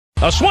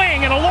A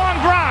swing and a long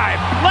drive.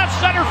 Left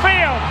center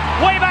field.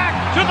 Way back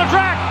to the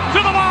track, to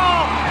the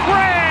wall.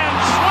 Grand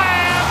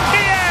slam,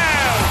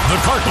 Diaz!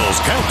 The Cardinals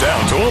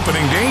Countdown to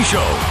Opening Day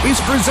show is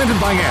presented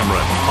by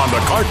Ameren on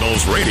the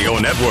Cardinals Radio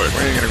Network.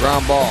 Bringing a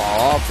ground ball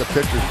off the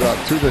pitcher's glove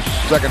to the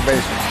second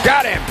baseman.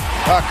 Got him!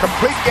 A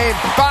complete game,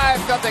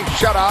 5-0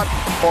 shutout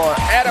for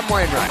Adam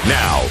Wainwright.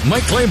 Now,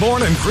 Mike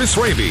Claiborne and Chris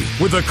Raby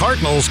with the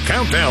Cardinals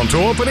Countdown to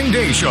Opening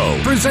Day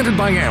show presented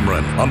by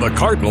Ameren on the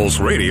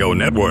Cardinals Radio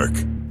Network.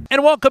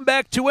 And welcome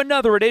back to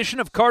another edition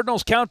of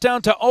Cardinals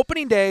Countdown to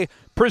Opening Day,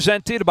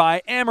 presented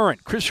by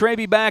Ameren. Chris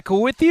Raby back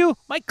with you.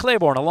 Mike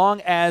Claiborne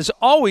along, as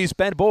always,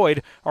 Ben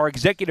Boyd, our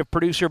executive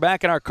producer,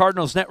 back in our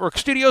Cardinals Network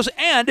studios.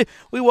 And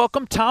we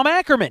welcome Tom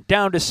Ackerman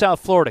down to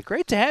South Florida.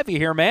 Great to have you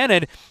here, man,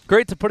 and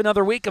great to put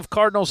another week of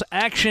Cardinals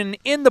action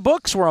in the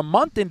books. We're a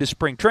month into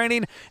spring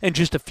training and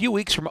just a few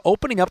weeks from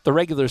opening up the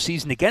regular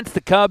season against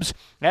the Cubs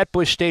at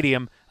Busch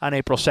Stadium on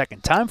April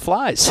 2nd. Time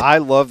flies. I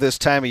love this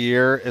time of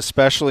year,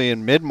 especially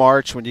in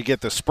mid-March when you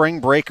get the spring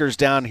breakers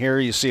down here.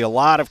 You see a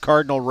lot of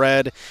Cardinal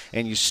red,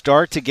 and you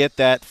start to get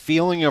that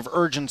feeling of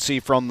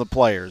urgency from the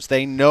players.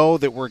 They know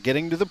that we're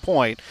getting to the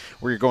point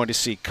where you're going to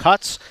see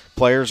cuts.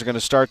 Players are going to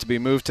start to be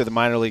moved to the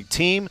minor league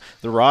team.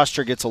 The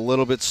roster gets a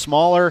little bit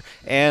smaller,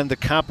 and the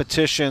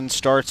competition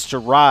starts to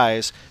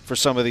rise for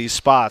some of these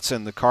spots.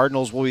 And the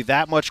Cardinals will be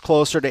that much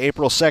closer to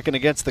April 2nd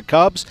against the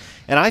Cubs.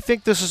 And I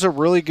think this is a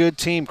really good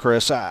team,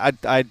 Chris.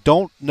 I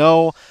don't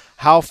know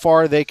how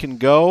far they can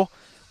go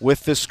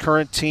with this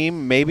current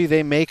team. Maybe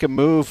they make a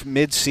move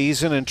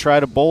mid-season and try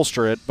to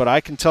bolster it, but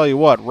I can tell you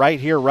what, right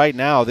here, right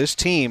now, this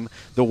team,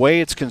 the way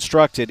it's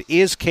constructed,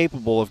 is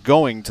capable of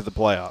going to the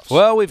playoffs.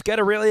 Well, we've got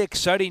a really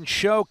exciting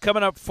show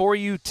coming up for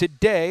you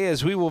today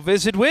as we will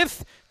visit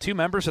with two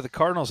members of the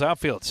Cardinals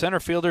outfield, center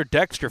fielder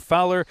Dexter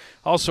Fowler,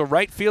 also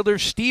right fielder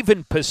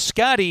Stephen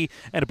Piscotty.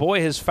 And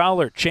boy, has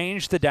Fowler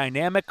changed the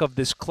dynamic of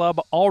this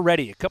club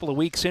already. A couple of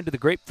weeks into the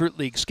Grapefruit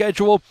League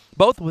schedule,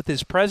 both with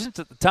his presence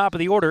at the top of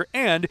the order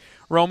and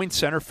roaming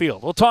center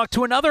field. We'll talk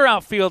to another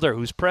outfielder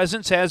whose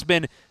presence has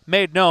been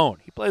made known.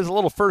 He plays a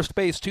little first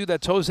base, too.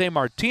 That's Jose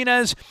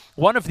Martinez,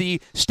 one of the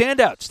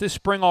standouts this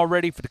spring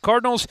already for the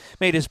Cardinals.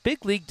 Made his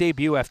big league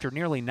debut after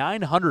nearly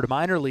 900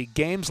 minor league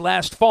games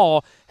last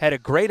fall. Had a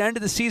great end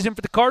of the season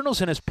for the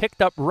Cardinals and has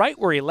picked up right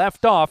where he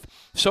left off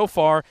so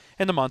far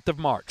in the month of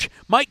March.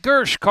 Mike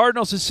Gersh,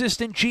 Cardinals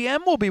assistant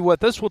GM, will be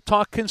with us. We'll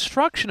talk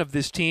construction of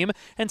this team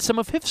and some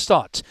of his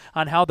thoughts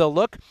on how they'll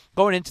look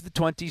going into the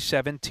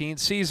 2017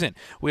 season.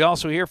 We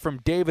also hear from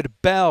David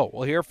Bell.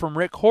 We'll hear from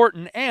Rick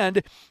Horton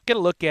and get a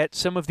look at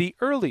some of the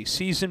early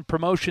season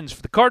promotions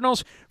for the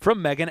Cardinals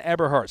from Megan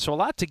Eberhardt. So a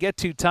lot to get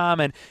to, Tom,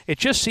 and it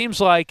just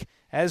seems like,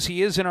 as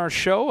he is in our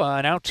show,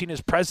 announcing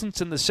his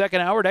presence in the second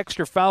hour,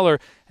 Dexter Fowler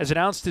has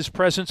announced his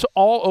presence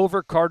all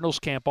over Cardinals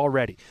camp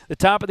already. The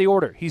top of the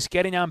order, he's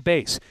getting on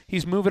base.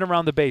 He's moving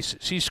around the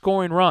bases. He's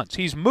scoring runs.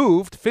 He's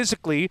moved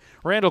physically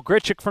Randall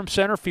Grichuk from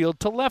center field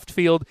to left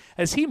field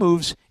as he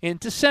moves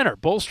into center,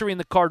 bolstering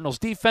the Cardinals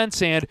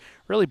defense and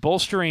really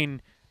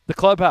bolstering the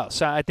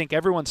clubhouse. I think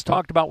everyone's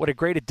talked about what a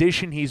great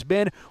addition he's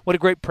been, what a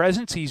great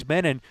presence he's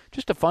been, and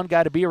just a fun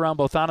guy to be around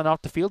both on and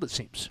off the field, it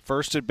seems.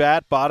 First at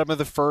bat, bottom of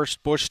the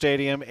first, Busch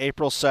Stadium,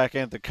 April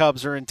 2nd. The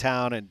Cubs are in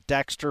town, and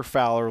Dexter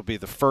Fowler will be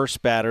the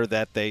first batter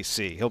that they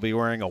see. He'll be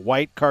wearing a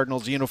white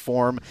Cardinals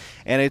uniform,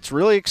 and it's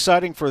really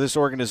exciting for this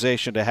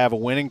organization to have a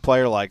winning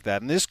player like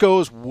that. And this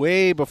goes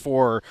way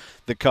before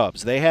the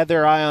Cubs. They had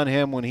their eye on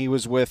him when he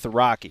was with the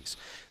Rockies.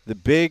 The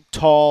big,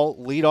 tall,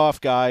 leadoff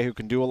guy who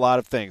can do a lot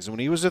of things. When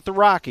he was at the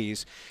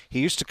Rockies,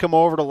 he used to come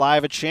over to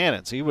Live at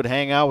Shannon's. He would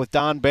hang out with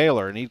Don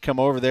Baylor, and he'd come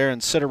over there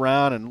and sit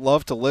around and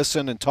love to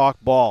listen and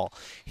talk ball.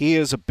 He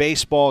is a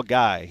baseball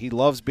guy. He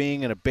loves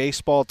being in a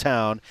baseball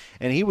town,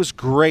 and he was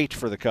great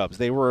for the Cubs.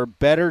 They were a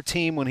better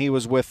team when he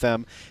was with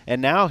them,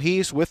 and now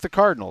he's with the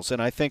Cardinals,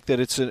 and I think that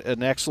it's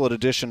an excellent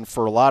addition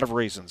for a lot of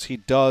reasons. He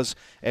does,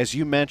 as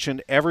you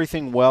mentioned,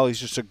 everything well. He's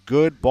just a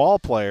good ball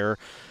player.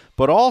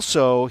 But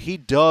also, he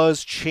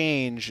does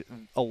change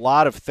a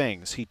lot of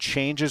things. He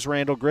changes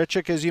Randall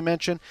Grichuk, as you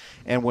mentioned,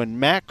 and when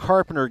Matt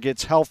Carpenter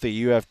gets healthy,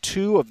 you have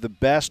two of the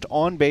best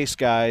on-base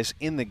guys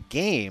in the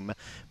game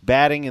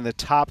batting in the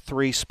top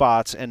three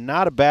spots, and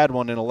not a bad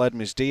one in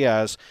Aledmys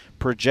Diaz,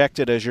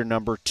 projected as your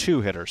number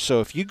 2 hitter. So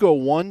if you go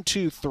 1,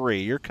 2,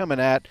 3, you're coming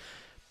at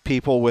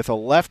people with a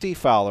lefty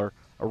Fowler,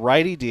 a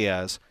righty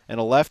Diaz, and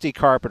a lefty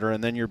Carpenter,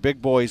 and then your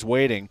big boys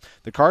waiting.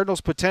 The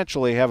Cardinals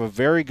potentially have a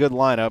very good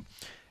lineup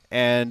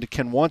and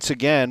can once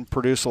again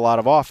produce a lot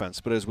of offense.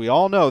 But as we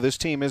all know, this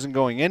team isn't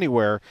going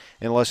anywhere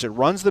unless it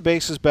runs the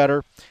bases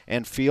better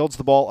and fields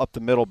the ball up the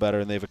middle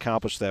better, and they've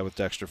accomplished that with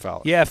Dexter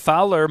Fowler. Yeah,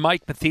 Fowler,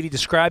 Mike Matheny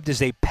described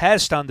as a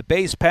pest on the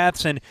base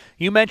paths, and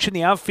you mentioned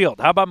the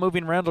outfield. How about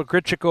moving Randall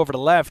Grichuk over to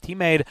left? He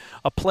made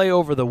a play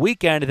over the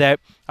weekend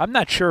that I'm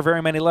not sure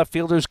very many left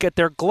fielders get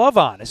their glove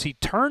on as he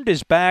turned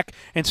his back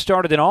and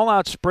started an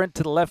all-out sprint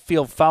to the left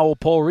field foul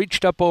pole,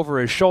 reached up over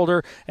his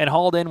shoulder, and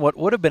hauled in what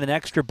would have been an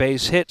extra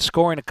base hit,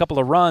 scoring a couple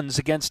of runs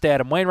against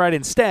Adam Wainwright.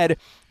 Instead,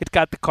 it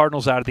got the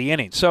Cardinals out of the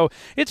inning. So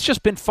it's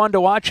just been fun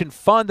to watch and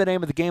fun, the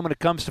name of the game when it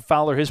comes to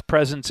Fowler, his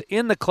presence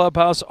in the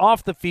clubhouse,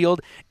 off the field,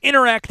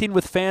 interacting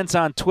with fans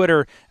on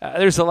Twitter.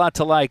 There's a lot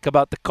to like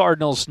about the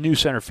Cardinals' new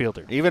center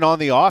fielder. Even on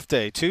the off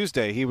day,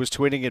 Tuesday, he was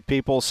tweeting at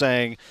people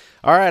saying,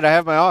 all right, I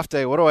have my off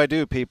day. What do I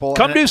do, people?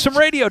 Come do some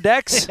radio,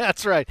 Dex.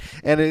 That's right.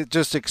 And it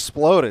just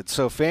exploded.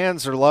 So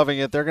fans are loving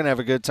it. They're going to have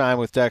a good time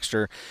with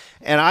Dexter.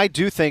 And I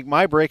do think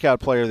my breakout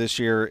player this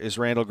year is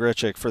Randall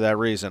Grichuk for that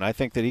reason. I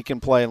think that he can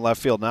play in left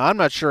field. Now, I'm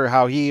not sure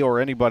how he or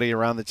anybody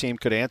around the team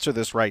could answer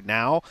this right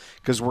now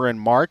because we're in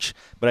March.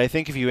 But I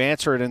think if you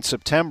answer it in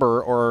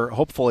September or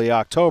hopefully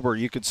October,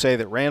 you could say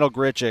that Randall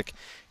Grichuk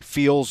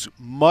feels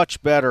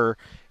much better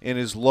in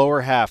his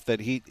lower half, that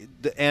he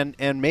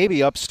and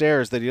maybe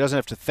upstairs, that he doesn't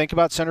have to think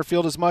about center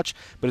field as much,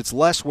 but it's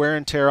less wear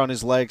and tear on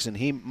his legs, and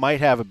he might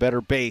have a better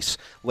base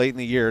late in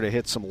the year to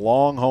hit some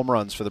long home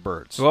runs for the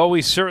Birds. Well,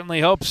 we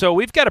certainly hope so.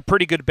 We've got a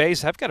pretty good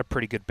base. I've got a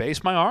pretty good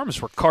base. My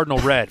arms were Cardinal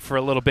red for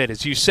a little bit,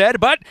 as you said,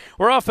 but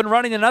we're off and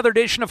running another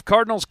edition of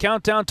Cardinals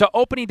Countdown to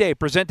Opening Day,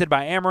 presented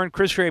by Ameren,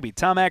 Chris Raby,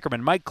 Tom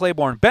Ackerman, Mike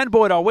Claiborne, Ben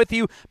Boyd, all with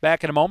you.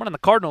 Back in a moment on the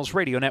Cardinals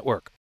Radio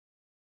Network.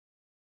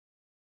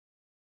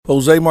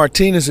 Jose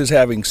Martinez is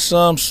having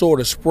some sort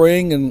of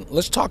spring, and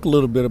let's talk a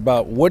little bit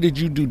about what did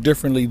you do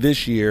differently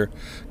this year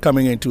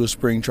coming into a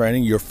spring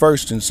training, your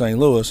first in St.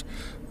 Louis.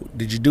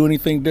 Did you do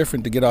anything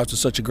different to get off to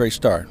such a great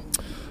start?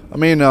 I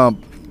mean, I've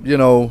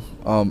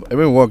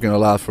been working a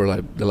lot for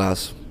like the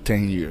last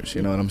 10 years,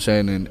 you know what I'm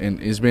saying, and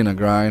it's been a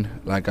grind,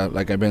 like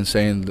I've been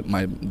saying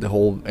the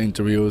whole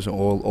interviews,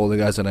 all the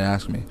guys that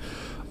asked me.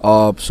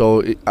 I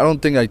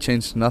don't think I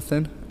changed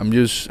nothing. I'm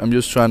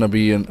just trying to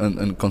be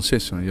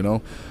consistent, you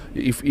know.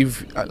 If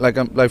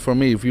for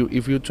me, if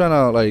you're trying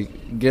to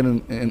like get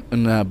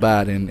in a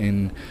bat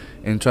and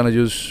trying to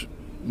just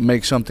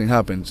make something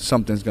happen,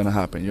 something's gonna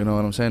happen. You know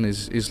what I'm saying?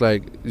 It's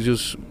like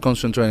just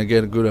concentrating to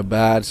get good at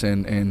bats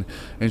and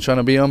trying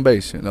to be on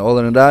base. And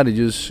other than that,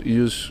 you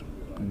just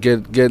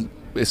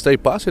stay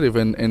positive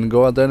and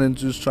go out there and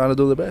just try to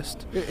do the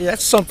best.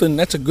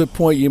 That's a good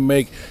point you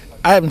make.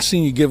 I haven't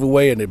seen you give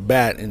away an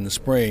at-bat in the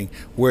spring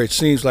where it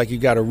seems like you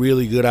got a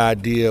really good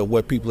idea of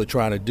what people are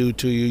trying to do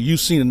to you. You've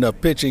seen enough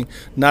pitching,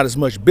 not as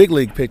much big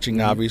league pitching,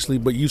 obviously,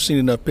 but you've seen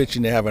enough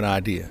pitching to have an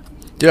idea.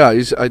 Yeah,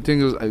 I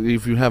think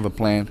if you have a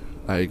plan,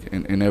 like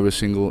in every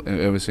single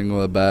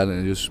at bat,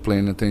 and just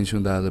paying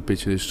attention that the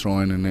pitcher is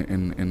throwing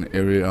in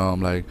every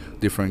like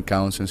different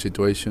counts and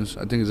situations,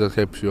 I think that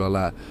helps you a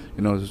lot.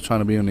 You know, just trying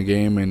to be on the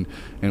game, and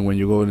when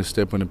you go and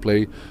step on the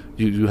plate,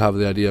 you have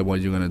the idea of what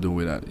you're gonna do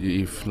with that.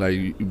 If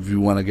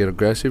you want to get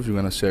aggressive, you're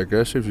gonna say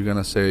aggressive. You're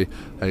gonna say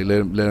like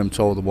let him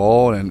throw the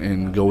ball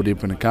and go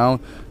deep in the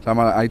count. So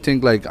I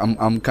think like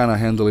I'm kind of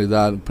handling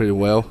that pretty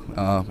well,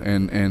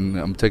 and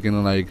I'm taking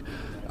it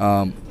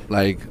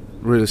like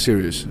really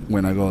serious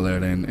when I go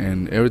there,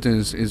 and everything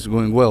is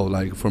going well.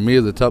 Like for me,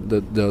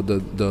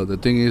 the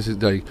thing is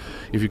like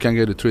if you can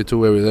get a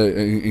 3-2 every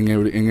day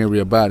in every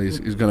at bat,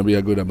 it's gonna be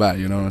a good at bat.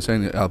 You know what I'm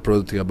saying? A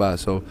productive at bat.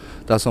 So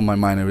that's on my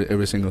mind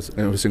every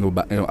single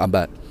at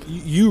bat.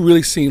 You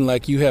really seem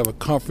like you have a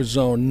comfort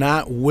zone,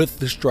 not with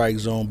the strike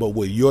zone, but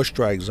with your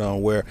strike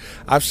zone. Where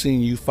I've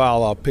seen you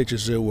foul off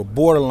pitches that were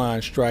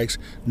borderline strikes,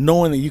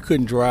 knowing that you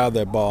couldn't drive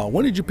that ball.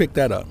 When did you pick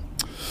that up?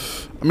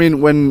 I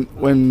mean,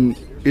 when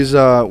it's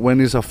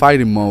a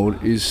fighting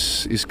mode,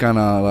 is kind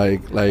of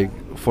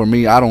like for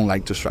me, I don't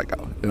like to strike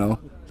out. You know,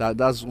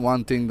 that's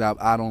one thing that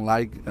I don't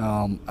like.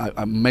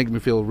 I make me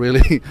feel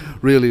really,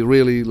 really,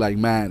 really like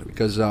mad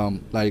because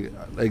like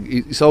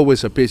it's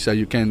always a pitch that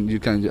you can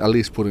at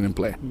least put it in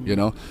play. You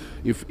know,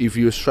 if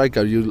you strike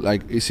out, you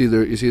like it's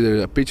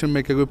either a pitcher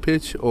make a good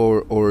pitch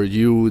or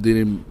you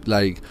didn't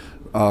like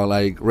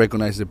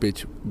recognize the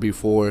pitch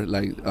before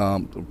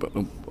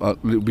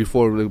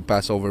before we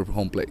pass over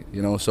home plate,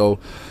 you know. So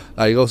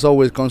I was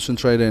always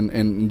concentrate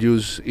and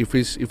use if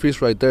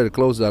it's right there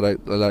close that I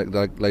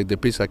like the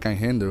pitch I can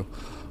handle,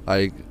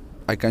 I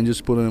can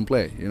just put it in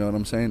play, you know what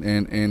I'm saying.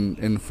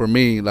 And for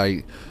me,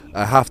 like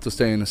I have to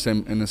stay in the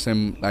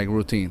same like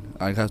routine.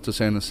 I have to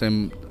stay in the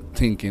same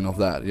thinking of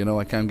that, you know.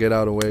 I can't get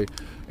out of the way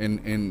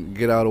and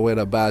get out of the way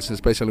the bats,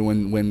 especially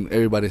when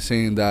everybody's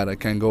seeing that. I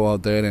can go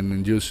out there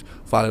and just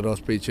follow those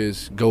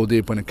pitches, go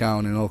deep in the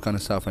count and all kind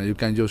of stuff. And you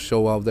can just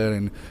show out there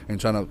and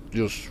try to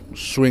just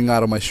swing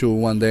out of my shoe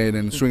one day and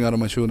then swing out of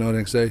my shoe the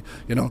next day.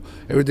 You know,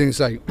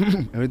 everything's like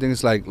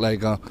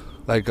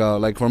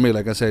like for me,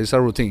 like I said, it's a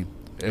routine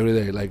every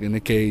day. Like in the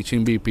cage,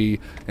 in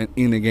BP, and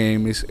in the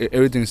game,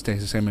 everything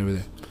stays the same every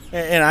day.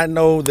 And I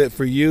know that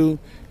for you,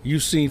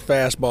 you've seen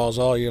fastballs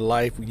all your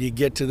life. You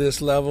get to this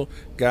level,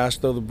 guys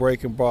throw the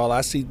breaking ball.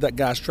 I see that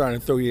guys trying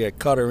to throw you a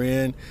cutter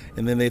in,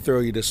 and then they throw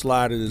you the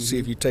slider to see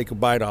if you take a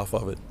bite off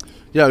of it.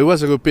 Yeah, it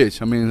was a good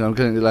pitch. I mean,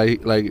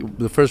 like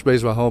the first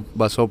base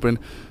was open,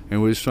 and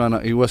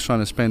he was trying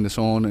to spin the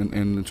zone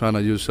and trying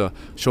to just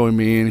showing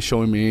me in.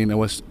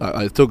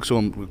 I took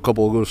a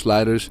couple of good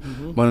sliders,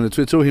 but in the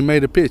 3-2 he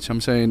made a pitch. I'm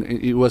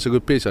saying it was a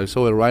good pitch. I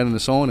saw it right in the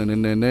zone,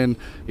 and then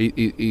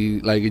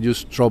he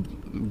just dropped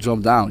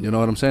jump down. You know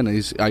what I'm saying?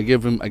 I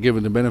give him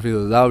the benefit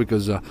of the doubt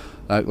because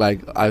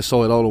like I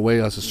saw it all the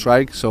way as a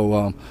strike.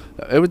 So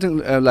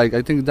everything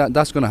I think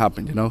that's gonna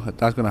happen. You know,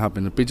 that's gonna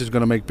happen. The pitcher's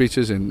gonna make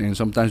pitches, and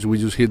sometimes we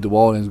just hit the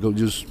ball and go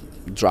just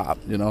drop.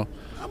 You know.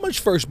 How much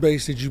first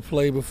base did you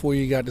play before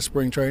you got to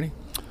spring training?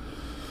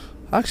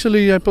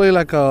 Actually, I played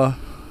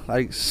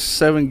like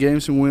 7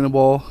 games in winter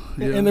ball.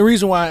 And the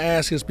reason why I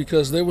ask is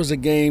because there was a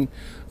game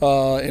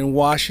in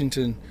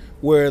Washington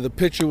where the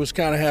pitcher was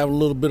kind of having a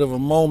little bit of a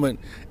moment,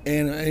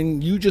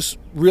 and you just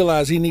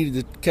realized he needed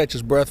to catch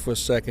his breath for a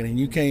second, and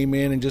you came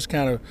in and just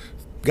kind of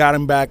got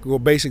him back, or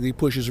basically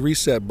push his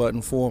reset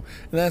button for him.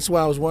 And that's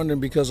why I was wondering,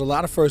 because a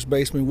lot of first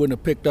basemen wouldn't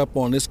have picked up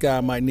on this guy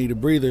might need a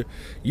breather.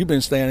 You've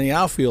been standing in the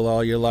outfield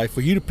all your life.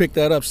 For you to pick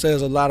that up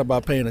says a lot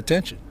about paying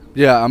attention.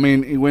 Yeah, I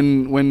mean,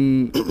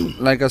 when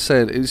like I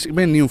said, it's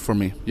been new for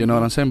me. You know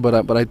what I'm saying?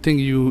 But I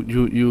think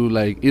you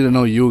like, even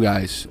though you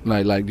guys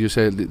like you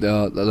said,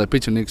 the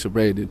pitcher needs a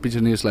break. The pitcher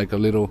needs like a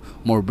little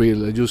more breathe.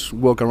 Like just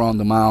walk around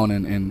the mound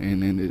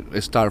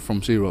and start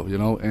from zero. You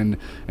know, and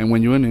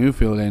when you're in the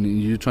infield and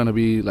you're trying to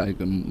be like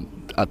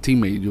a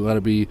teammate, you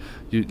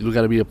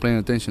gotta be paying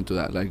attention to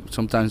that. Like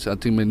sometimes a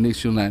teammate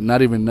needs you, like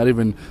not even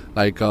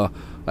like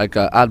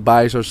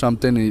advice or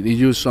something. He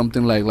use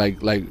something like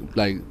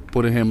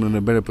putting him in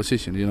a better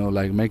position, you know,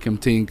 like make him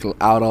think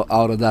out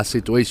of that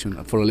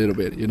situation for a little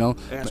bit, you know.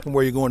 Ask him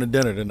where you're going to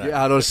dinner tonight.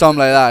 Yeah, or something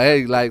like that.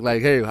 Hey,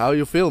 like hey, how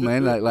you feel,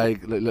 man?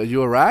 Like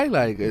you alright?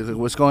 Like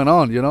what's going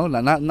on? You know,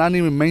 not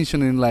even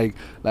mentioning like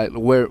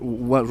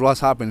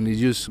what's happening. He's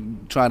just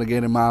trying to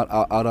get him out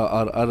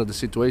of the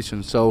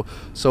situation. So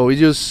it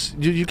just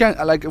you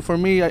can't, like, for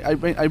me,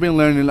 I've been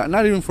learning, like,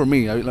 not even for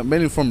me, I've been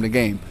learning from the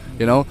game.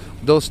 You know,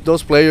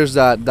 those players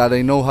that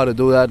they know how to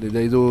do that,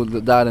 they do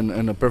that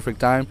in a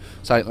perfect time.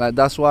 So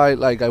that's why,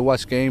 like, I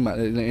watch game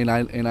and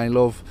I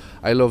love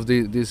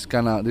this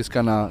kind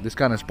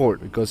of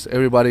sport, because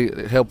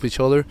everybody help each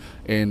other,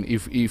 and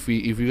if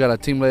you got a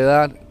team like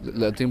that,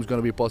 the team's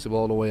gonna be possible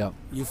all the way up.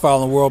 You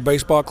following the World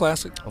Baseball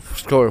Classic?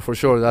 For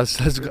sure. That's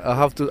I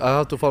have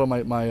to follow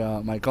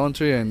my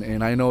country,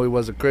 and I know it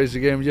was a crazy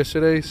game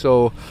yesterday.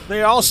 So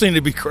they all seem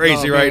to be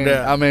crazy right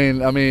now. I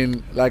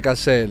mean, like I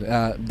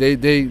said,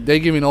 they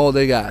giving all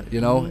they got. You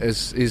know,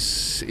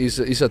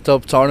 it's a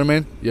tough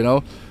tournament. You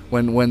know.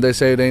 When they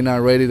say they're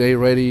not ready, they're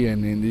ready,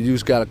 and they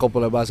just got a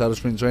couple of us out of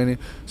spring training.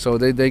 So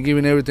they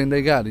giving everything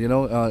they got, you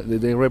know.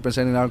 They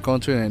representing our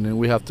country, and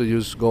we have to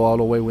just go all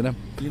the way with them.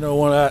 You know,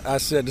 when I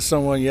said to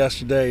someone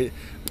yesterday,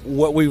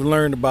 what we've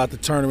learned about the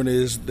tournament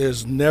is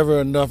there's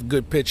never enough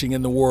good pitching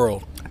in the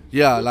world.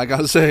 Yeah, like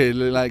I say,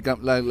 like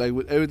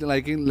with everything,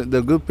 like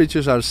the good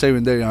pitchers are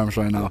saving their arms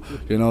right now.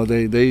 You know,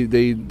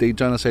 they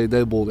trying to save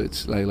their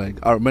bullets.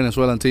 Like our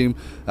Venezuelan team,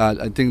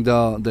 I think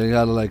they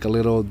got like a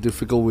little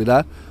difficult with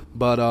that.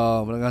 But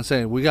like I'm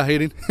saying, we got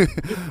hitting.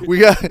 we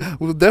got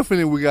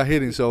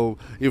hitting. So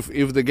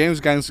if the games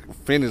can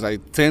finish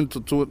like 10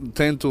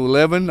 to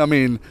 11, I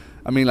mean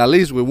at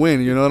least we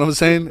win. You know what I'm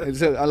saying?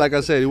 Like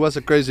I said, it was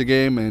a crazy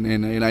game,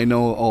 and I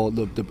know all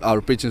our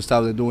pitching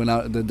staff, they're doing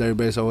their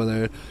best over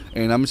there.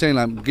 And I'm saying,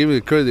 I'm giving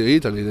the credit to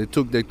Italy. They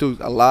took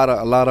a lot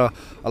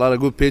of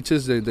good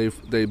pitches.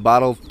 They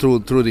battled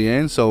through the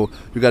end. So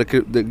you got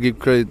to give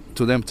credit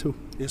to them too.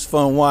 It's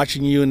fun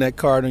watching you in that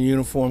Cardinal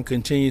uniform.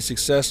 Continued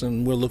success,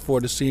 and we'll look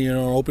forward to seeing you on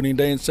opening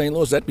day in St.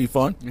 Louis. That'd be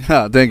fun.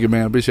 Yeah, thank you,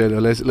 man. I appreciate it.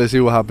 Let's see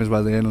what happens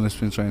by the end of the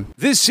spring training.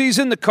 This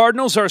season, the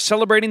Cardinals are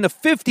celebrating the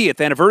 50th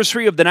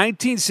anniversary of the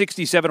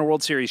 1967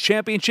 World Series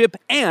championship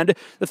and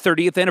the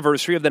 30th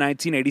anniversary of the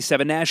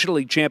 1987 National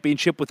League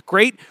Championship with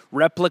great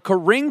replica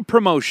ring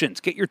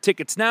promotions. Get your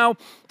tickets now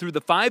through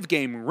the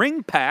 5-game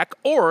ring pack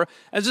or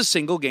as a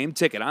single-game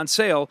ticket on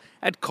sale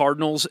at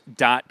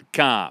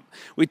Cardinals.com.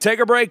 We take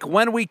a break.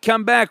 When we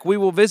come back, we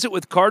will visit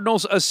with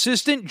Cardinals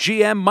assistant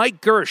GM Mike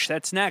Gersh.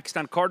 That's next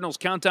on Cardinals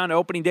Countdown to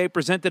Opening Day,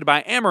 presented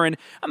by Ameren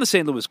on the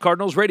St. Louis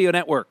Cardinals Radio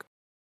Network.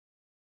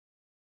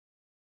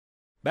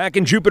 Back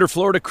in Jupiter,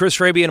 Florida,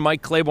 Chris Raby and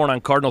Mike Claiborne on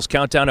Cardinals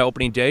Countdown to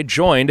Opening Day,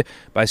 joined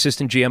by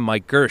assistant GM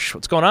Mike Gersh.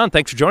 What's going on?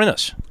 Thanks for joining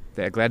us.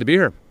 Glad to be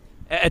here.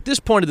 At this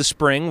point of the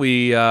spring,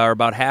 we are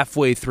about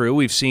halfway through.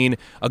 We've seen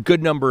a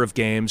good number of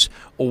games.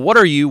 What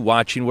are you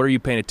watching? What are you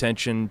paying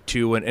attention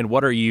to? And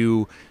what are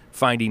you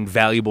finding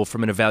valuable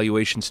from an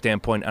evaluation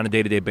standpoint on a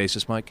day-to-day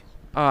basis, Mike?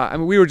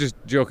 We were just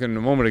joking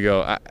a moment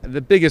ago. The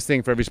biggest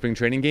thing for every spring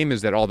training game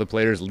is that all the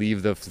players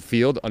leave the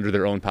field under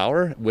their own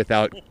power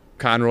without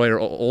Conroy or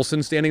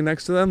Olsen standing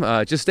next to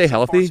them. Just stay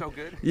healthy. So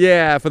good.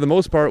 Yeah, for the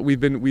most part, we've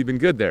been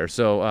good there.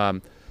 So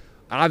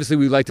obviously,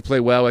 we like to play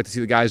well. We like to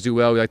see the guys do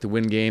well. We like to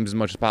win games as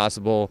much as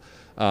possible.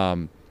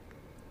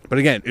 But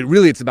again,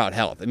 it's about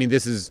health. I mean,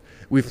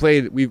 we're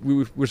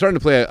starting to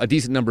play a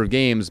decent number of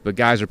games, but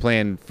guys are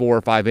playing 4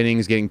 or 5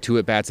 innings, getting 2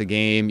 at-bats a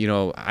game. You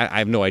know, I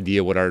have no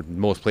idea what our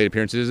most played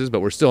appearances is,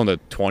 but we're still in the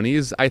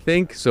 20s, I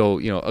think. So,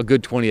 you know, a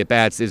good 20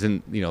 at-bats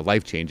isn't, you know,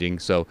 life-changing.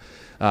 So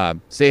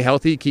stay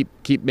healthy,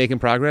 keep making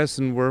progress,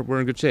 and we're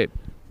in good shape.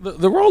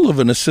 The role of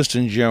an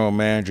assistant general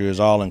manager is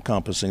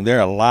all-encompassing. There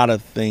are a lot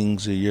of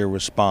things that you're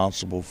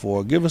responsible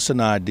for. Give us an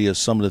idea of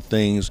some of the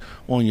things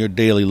on your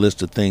daily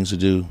list of things to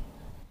do.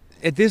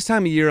 At this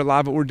time of year, a lot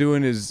of what we're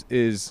doing is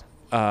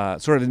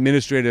sort of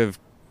administrative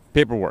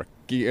paperwork.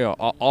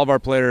 All of our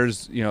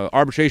players,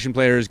 arbitration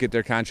players get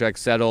their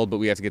contracts settled, but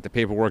we have to get the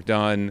paperwork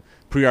done.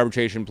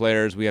 Pre-arbitration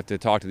players, we have to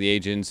talk to the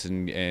agents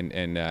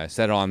and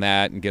settle on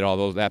that and get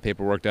all that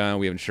paperwork done.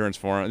 We have insurance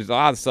for them. There's a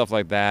lot of stuff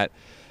like that.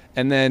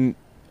 And then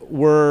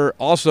we're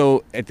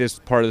also, at this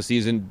part of the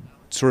season,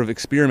 sort of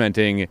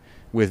experimenting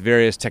with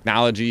various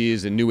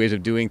technologies and new ways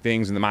of doing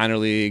things in the minor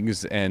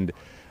leagues. And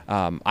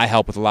I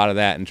help with a lot of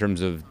that in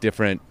terms of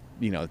different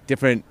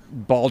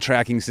ball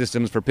tracking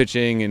systems for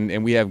pitching.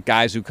 And we have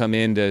guys who come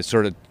in to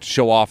sort of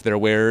show off their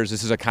wares.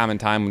 This is a common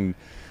time when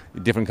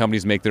different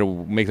companies make their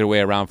way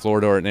around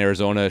Florida or in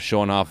Arizona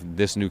showing off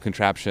this new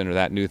contraption or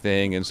that new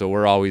thing. And so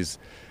we're always,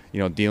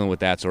 dealing with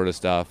that sort of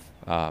stuff.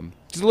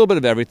 Just a little bit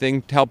of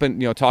everything, helping,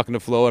 talking to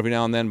Flo every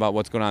now and then about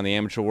what's going on in the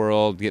amateur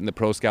world, getting the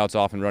pro scouts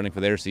off and running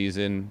for their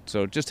season.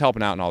 So just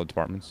helping out in all the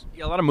departments.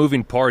 Yeah, a lot of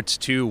moving parts,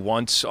 too,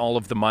 once all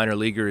of the minor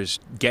leaguers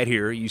get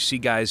here. You see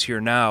guys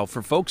here now.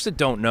 For folks that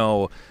don't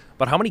know,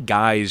 about how many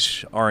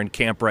guys are in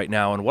camp right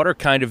now, and what are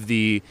kind of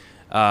the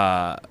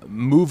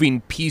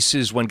moving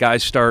pieces when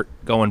guys start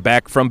going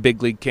back from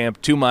big league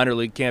camp to minor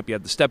league camp? You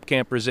have the step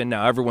campers in,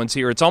 now everyone's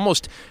here. It's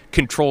almost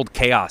controlled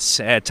chaos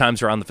at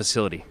times around the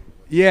facility.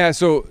 Yeah,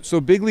 so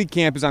big league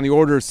camp is on the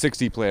order of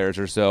 60 players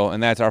or so,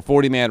 and that's our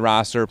 40-man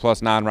roster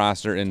plus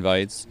non-roster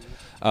invites.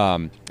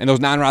 And those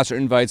non-roster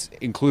invites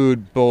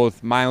include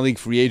both minor league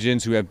free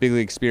agents who have big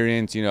league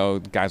experience,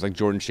 guys like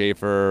Jordan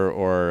Schaefer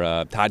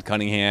or Todd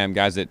Cunningham,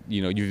 guys that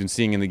you've been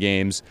seeing in the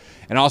games,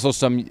 and also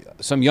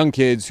some young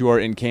kids who are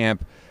in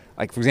camp.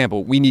 Like, for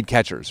example, we need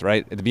catchers,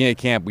 right? At the beginning of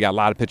camp, we got a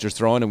lot of pitchers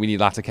throwing, and we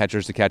need lots of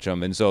catchers to catch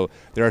them. And so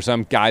there are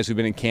some guys who've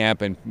been in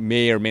camp and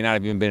may or may not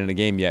have even been in a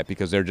game yet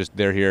because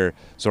they're here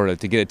sort of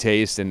to get a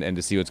taste and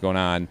to see what's going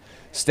on.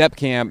 Step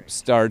camp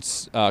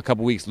starts a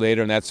couple weeks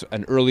later, and that's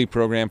an early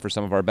program for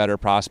some of our better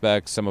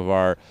prospects, some of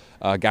our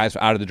guys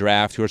out of the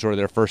draft who are sort of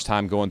their first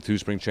time going through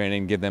spring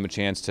training, give them a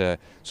chance to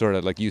sort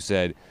of, like you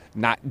said,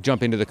 not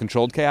jump into the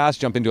controlled chaos,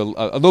 jump into a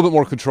little bit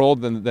more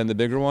controlled than the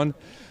bigger one.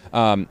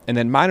 And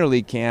then minor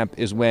league camp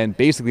is when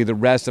basically the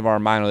rest of our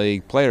minor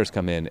league players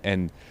come in.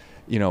 And,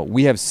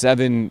 we have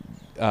 7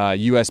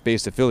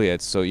 U.S.-based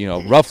affiliates. So,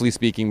 roughly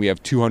speaking, we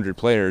have 200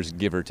 players,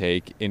 give or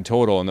take, in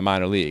total in the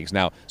minor leagues.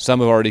 Now, some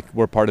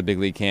were part of big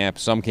league camp.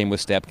 Some came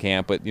with step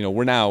camp. But,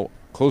 we're now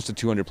close to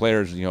 200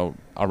 players,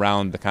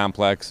 around the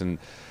complex and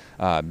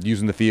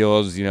using the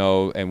fields,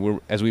 and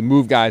as we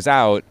move guys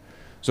out.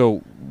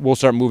 So we'll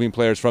start moving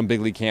players from big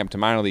league camp to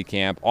minor league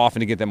camp, often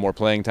to get them more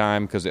playing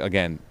time because,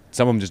 again,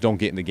 some of them just don't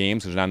get in the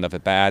games because there's not enough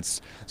at bats.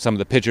 Some of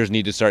the pitchers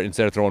need to start,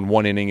 instead of throwing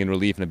one inning in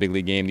relief in a big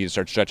league game, need to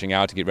start stretching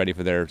out to get ready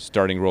for their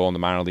starting role in the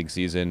minor league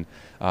season.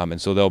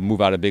 And so they'll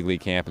move out of big league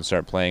camp and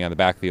start playing on the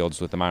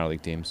backfields with the minor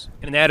league teams.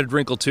 And an added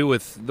wrinkle, too,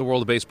 with the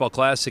World of Baseball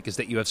Classic is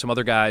that you have some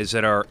other guys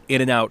that are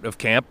in and out of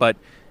camp, but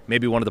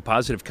maybe one of the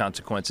positive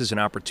consequences, an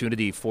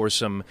opportunity for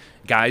some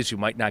guys who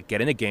might not get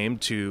in a game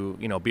to,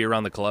 be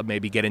around the club,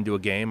 maybe get into a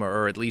game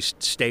or at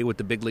least stay with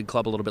the big league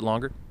club a little bit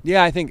longer.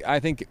 Yeah, I think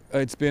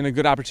it's been a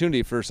good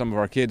opportunity for some of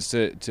our kids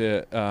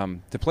to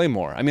play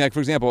more. I mean, like, for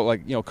example,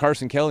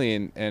 Carson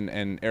Kelly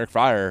and Eric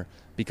Fryer,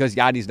 because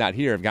Yadi's not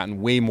here, have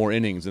gotten way more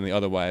innings than they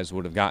otherwise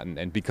would have gotten.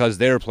 And because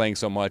they're playing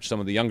so much, some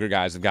of the younger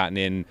guys have gotten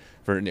in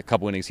for a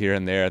couple innings here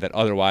and there that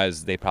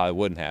otherwise they probably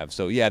wouldn't have.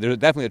 So, yeah, there's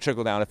definitely a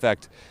trickle-down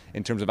effect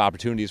in terms of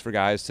opportunities for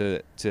guys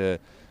to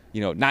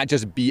not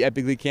just be at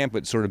big league camp,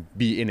 but sort of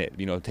be in it,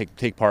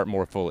 take part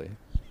more fully.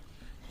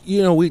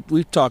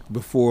 We've talked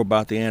before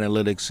about the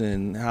analytics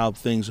and how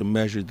things are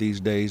measured these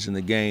days in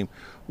the game.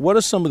 What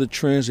are some of the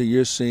trends that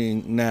you're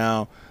seeing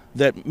now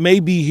that may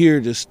be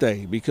here to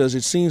stay? Because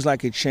it seems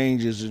like it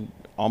changes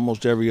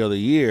almost every other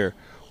year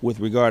with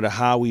regard to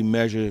how we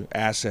measure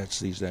assets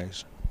these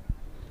days.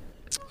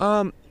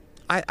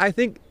 I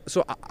think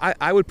so.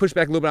 I would push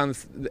back a little bit on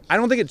this. I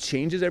don't think it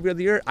changes every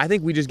other year. I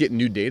think we just get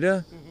new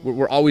data.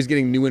 We're always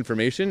getting new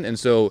information, and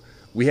so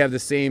we have the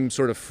same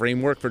sort of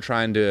framework for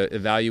trying to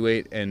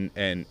evaluate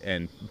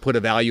and put a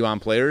value on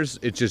players.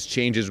 It just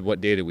changes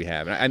what data we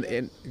have.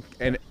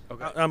 And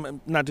I'm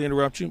not to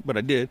interrupt you, but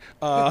I did.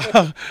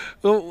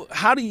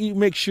 How do you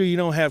make sure you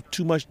don't have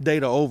too much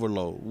data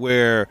overload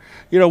where,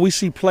 we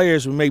see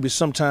players who maybe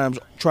sometimes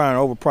try and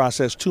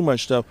overprocess too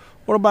much stuff.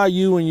 What about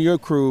you and your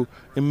crew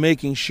in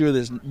making sure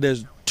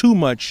there's too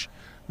much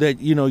that,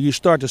 you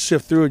start to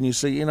sift through it and you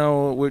say,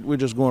 we're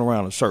just going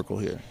around in a circle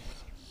here?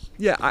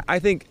 Yeah, I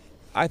think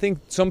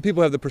some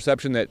people have the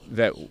perception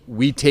that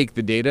we take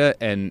the data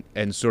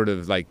and sort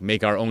of like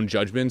make our own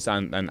judgments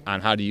on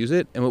how to use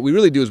it. And what we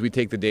really do is we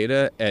take the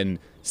data and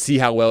see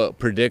how well it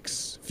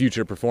predicts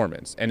future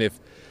performance. And if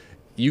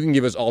you can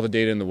give us all the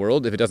data in the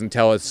world, if it doesn't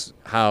tell us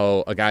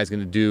how a guy's going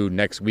to do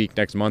next week,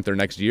 next month, or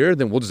next year,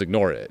 then we'll just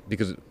ignore it.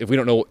 Because if we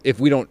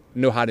don't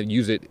know how to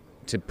use it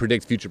to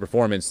predict future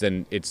performance,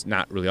 then it's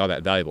not really all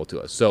that valuable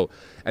to us. So,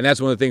 and that's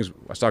one of the things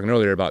I was talking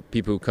earlier about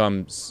people who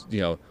come,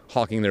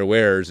 hawking their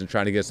wares and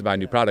trying to get us to buy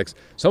new products.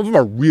 Some of them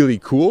are really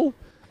cool.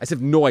 I just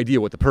have no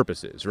idea what the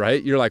purpose is,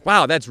 right? You're like,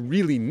 wow, that's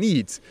really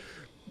neat.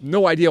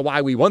 No idea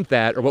why we want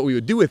that or what we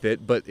would do with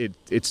it, but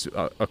it's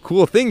a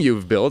cool thing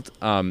you've built.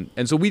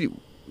 And so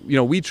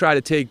we try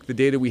to take the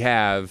data we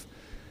have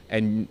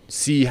and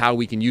see how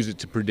we can use it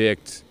to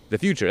predict the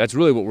future. That's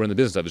really what we're in the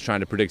business of, is trying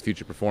to predict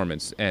future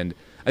performance. And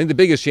I think the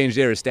biggest change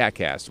there is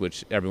StatCast,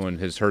 which everyone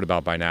has heard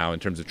about by now in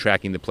terms of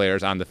tracking the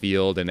players on the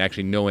field and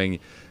actually knowing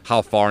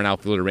how far an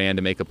outfielder ran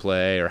to make a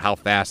play or how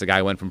fast a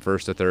guy went from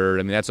first to third.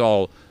 I mean, that's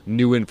all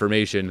new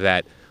information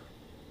that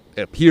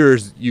it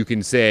appears you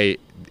can say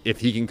if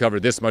he can cover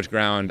this much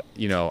ground,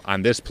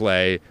 on this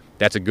play,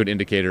 that's a good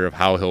indicator of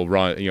how he'll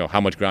run,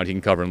 how much ground he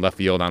can cover in left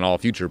field on all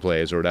future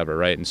plays or whatever,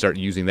 right? And start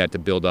using that to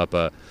build up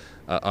a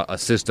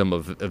system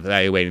of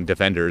evaluating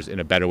defenders in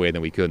a better way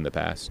than we could in the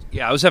past.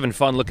 Yeah, I was having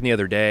fun looking the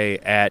other day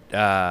at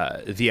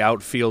the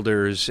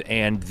outfielders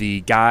and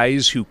the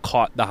guys who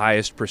caught the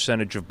highest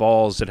percentage of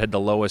balls that had the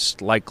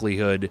lowest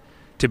likelihood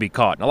to be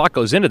caught. And a lot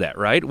goes into that,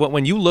 right?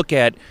 When you look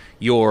at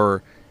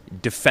your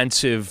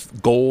defensive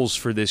goals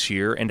for this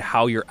year and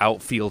how your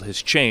outfield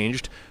has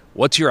changed,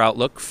 what's your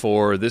outlook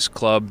for this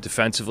club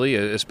defensively,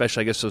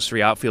 especially, I guess, those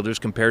three outfielders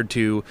compared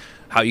to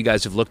how you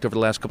guys have looked over the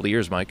last couple of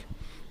years, Mike?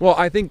 Well,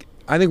 I think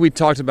we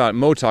talked about,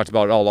 Mo talked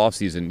about it all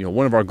offseason.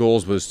 One of our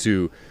goals was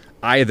to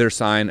either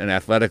sign an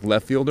athletic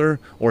left fielder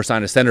or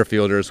sign a center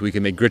fielder so we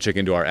can make Grichuk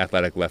into our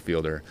athletic left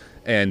fielder.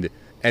 And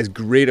as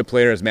great a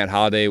player as Matt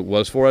Holliday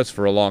was for us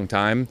for a long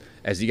time,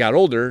 as he got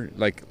older,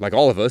 like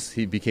all of us,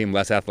 he became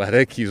less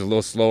athletic. He was a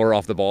little slower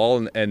off the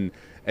ball, and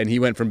he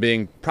went from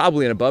being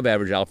probably an above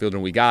average outfielder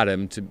when we got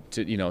him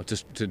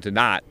to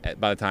not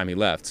by the time he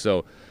left.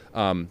 So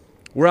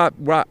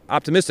we're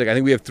optimistic. I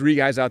think we have three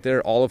guys out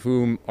there, all of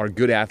whom are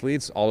good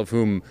athletes, all of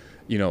whom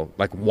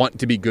want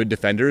to be good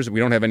defenders. We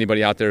don't have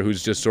anybody out there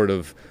who's just sort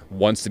of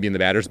wants to be in the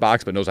batter's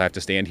box but knows I have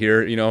to stand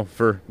here,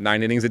 for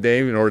 9 innings a day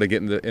in order to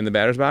get in the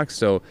batter's box.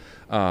 So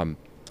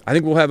I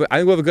think we'll have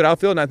a good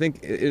outfield, and I think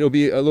it'll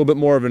be a little bit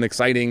more of an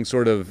exciting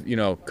sort of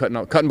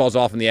cutting balls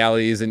off in the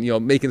alleys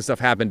and making stuff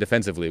happen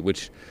defensively,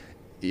 which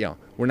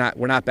we're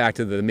not back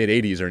to the mid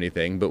 80s or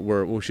anything, but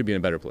we should be in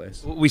a better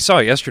place. We saw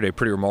yesterday a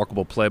pretty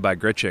remarkable play by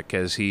Grichuk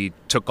as he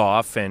took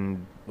off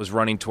and was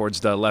running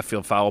towards the left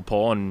field foul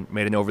pole and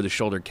made an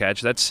over-the-shoulder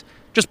catch. That's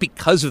just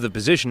because of the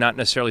position, not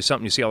necessarily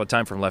something you see all the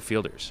time from left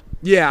fielders.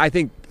 Yeah, I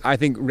think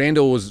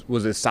Randall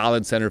was a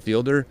solid center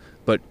fielder,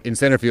 but in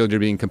center field you're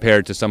being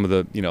compared to some of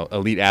the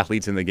elite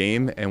athletes in the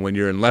game, and when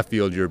you're in left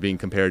field you're being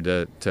compared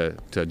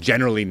to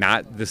generally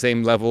not the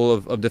same level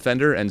of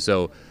defender, and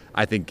so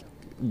I think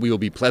we will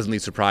be pleasantly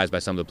surprised by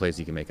some of the plays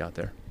he can make out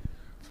there.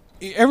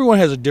 Everyone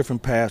has a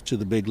different path to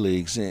the big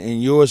leagues,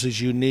 and yours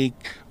is unique.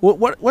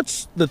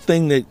 What's the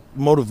thing that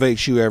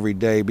motivates you every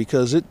day?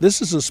 Because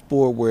this is a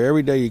sport where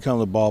every day you come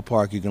to the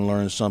ballpark, you can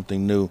learn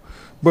something new.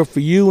 But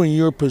for you in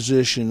your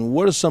position,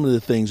 what are some of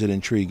the things that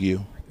intrigue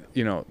you?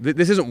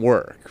 This isn't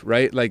work,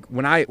 right? Like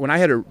when I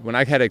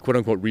had a quote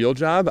unquote real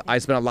job, I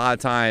spent a lot of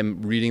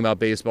time reading about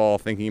baseball,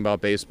 thinking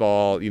about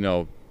baseball,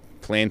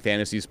 playing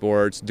fantasy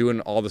sports, doing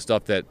all the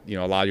stuff that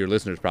a lot of your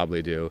listeners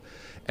probably do.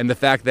 And the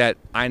fact that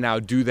I now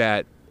do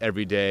that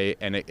every day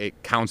and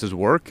it counts as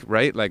work,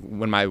 right? Like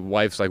when my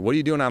wife's like, what are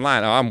you doing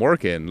online? Oh, I'm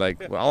working.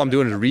 Like all I'm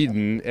doing is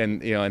reading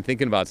and and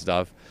thinking about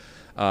stuff.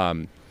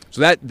 So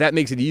that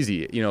makes it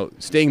easy.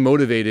 Staying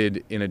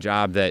motivated in a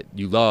job that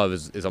you love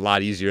is a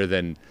lot easier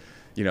than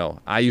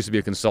I used to be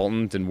a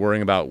consultant and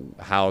worrying about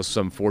how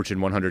some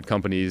Fortune 100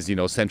 companies,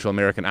 Central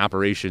American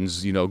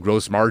operations,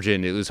 gross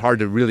margin. It was hard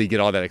to really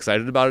get all that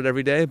excited about it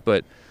every day.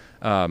 But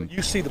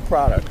you see the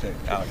product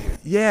out here.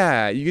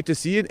 Yeah, you get to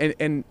see it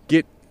and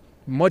get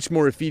much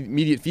more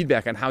immediate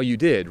feedback on how you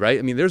did, right?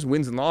 I mean, there's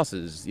wins and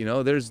losses.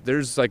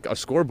 There's like a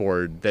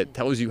scoreboard that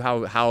tells you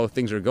how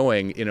things are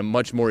going in a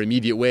much more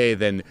immediate way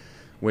than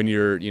when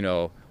you're,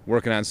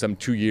 working on some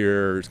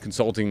 2-year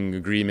consulting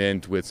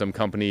agreement with some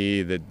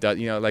company that does,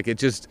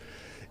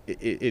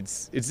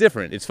 it's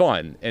different. It's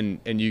fun, and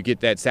you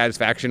get that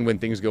satisfaction when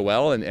things go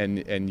well,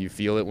 and you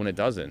feel it when it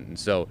doesn't. And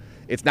so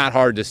it's not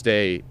hard to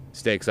stay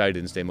excited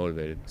and stay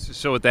motivated.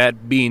 So with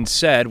that being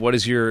said, what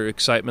is your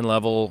excitement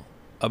level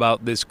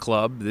about this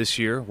club this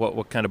year?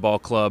 What kind of ball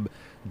club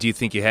do you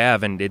think you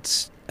have? And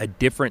it's a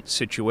different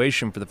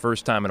situation for the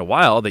first time in a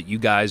while that you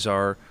guys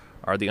are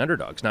the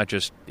underdogs, not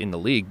just in the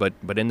league,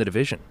 but in the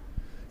division.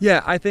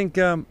 Yeah, I think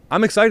I'm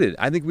excited.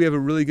 I think we have a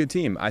really good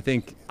team. I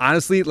think,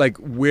 honestly, like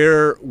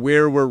where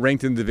we're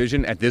ranked in the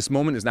division at this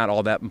moment is not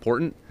all that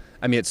important.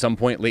 I mean, at some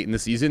point late in the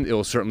season, it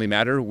will certainly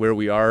matter where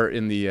we are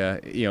in the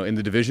in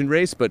the division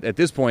race. But at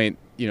this point,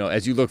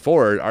 as you look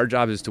forward, our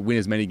job is to win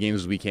as many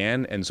games as we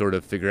can and sort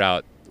of figure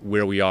out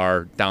where we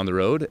are down the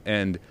road.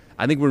 And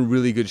I think we're in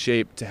really good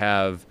shape to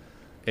have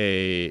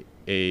a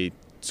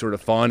sort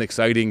of fun,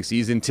 exciting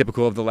season,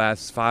 typical of the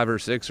last 5 or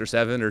 6 or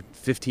 7 or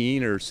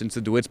 15 or since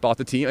the DeWitts bought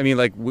the team. I mean,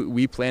 like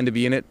we plan to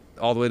be in it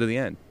all the way to the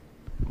end.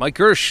 Mike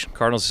Gersh,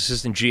 Cardinals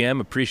assistant GM.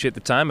 Appreciate the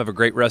time. Have a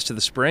great rest of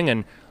the spring,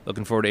 and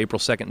looking forward to April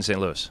 2nd in St.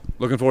 Louis.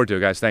 Looking forward to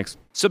it, guys. Thanks.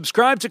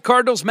 Subscribe to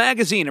Cardinals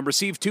Magazine and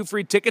receive 2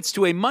 free tickets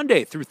to a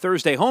Monday through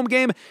Thursday home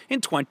game in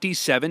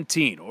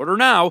 2017. Order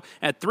now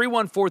at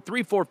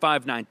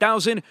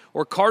 314-345-9000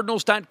 or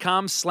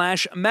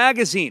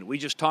cardinals.com/magazine. We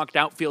just talked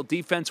outfield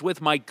defense with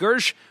Mike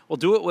Gersh. We'll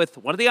do it with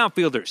one of the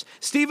outfielders.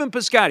 Stephen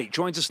Piscotty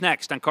joins us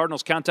next on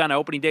Cardinals Countdown to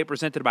Opening Day,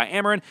 presented by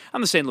Ameren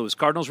on the St. Louis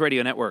Cardinals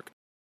Radio Network.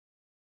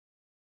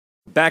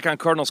 Back on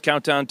Cardinals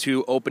Countdown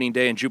to Opening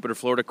Day in Jupiter,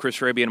 Florida,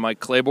 Chris Raby and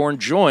Mike Claiborne,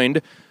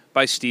 joined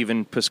by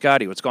Stephen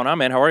Piscotty. What's going on,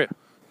 man? How are you?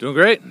 Doing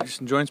great.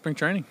 Just enjoying spring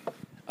training.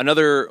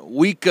 Another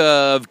week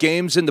of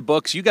games in the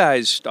books. You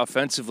guys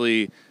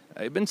offensively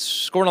have been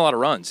scoring a lot of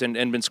runs and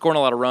been scoring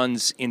a lot of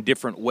runs in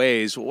different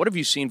ways. What have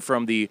you seen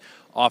from the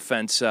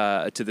offense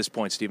to this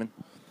point, Stephen?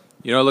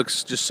 You know, it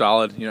looks just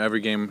solid. You know, every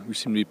game we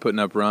seem to be putting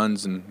up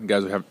runs, and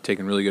guys have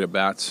taken really good at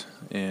bats,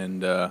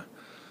 and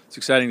it's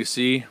exciting to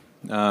see.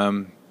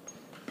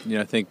 You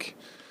know, I think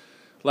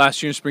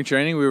last year in spring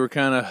training we were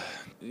kind of,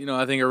 you know,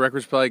 I think our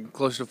record's probably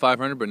closer to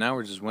 500, but now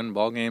we're just winning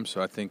ball games.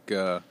 So I think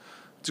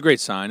it's a great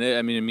sign.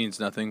 I mean, it means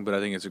nothing, but I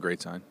think it's a great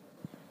sign.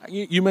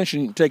 You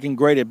mentioned taking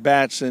great at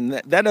bats, and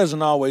that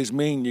doesn't always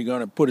mean you're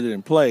going to put it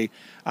in play.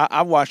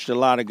 I've watched a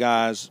lot of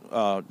guys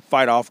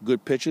fight off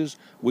good pitches.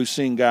 We've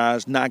seen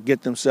guys not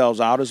get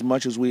themselves out as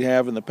much as we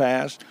have in the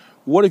past.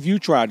 What have you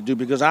tried to do?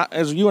 Because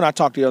as you and I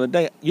talked the other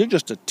day, you're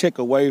just a tick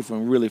away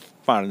from really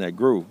finding that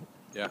groove.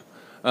 Yeah.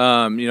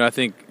 You know, I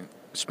think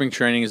spring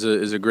training is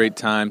a great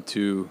time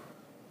to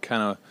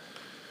kind of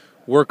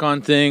work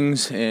on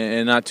things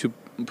and not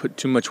put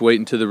too much weight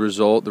into the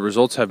result. The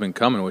results have been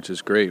coming, which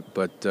is great.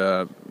 But,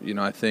 you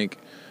know, I think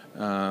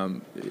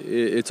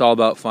it's all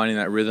about finding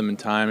that rhythm and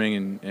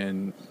timing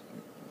and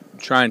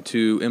trying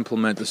to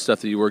implement the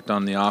stuff that you worked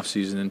on in the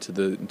offseason into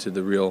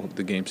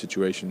the game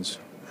situations.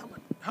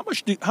 How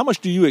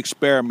much do you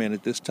experiment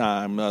at this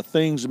time?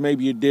 Things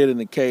maybe you did in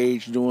the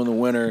cage during the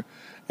winter,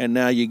 and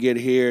now you get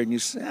here and you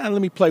say, let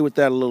me play with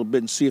that a little bit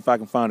and see if I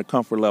can find a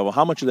comfort level.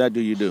 How much of that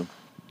do you do?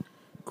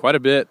 Quite a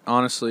bit,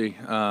 honestly.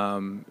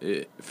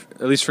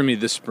 At least for me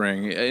this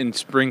spring. In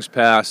springs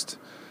past,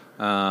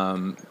 you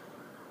know,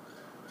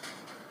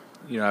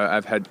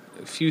 I've had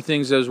a few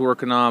things I was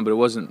working on, but it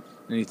wasn't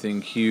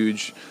anything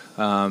huge.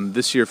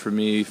 This year for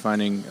me,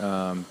 finding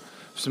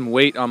some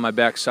weight on my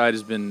backside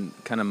has been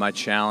kind of my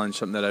challenge,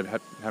 something that I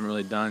haven't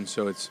really done.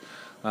 So it's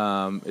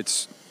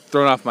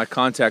thrown off my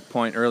contact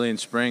point early in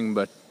spring,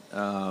 but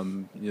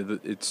you know,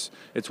 it's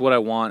what I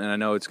want, and I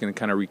know it's going to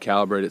kind of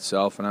recalibrate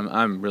itself, and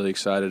I'm really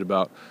excited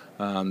about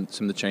some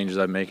of the changes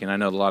I'm making. I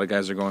know a lot of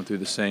guys are going through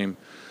the same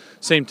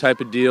type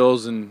of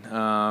deals, and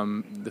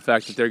the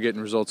fact that they're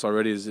getting results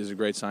already is a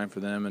great sign for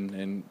them,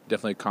 and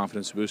definitely a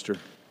confidence booster.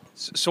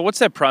 So what's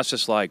that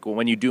process like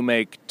when you do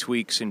make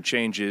tweaks and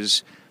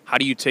changes? How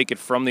do you take it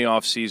from the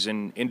off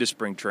season into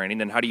spring training,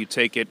 and how do you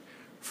take it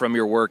from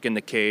your work in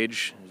the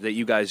cage that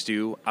you guys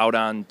do out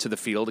on to the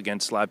field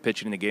against live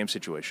pitching in the game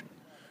situation?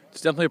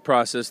 It's definitely a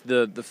process.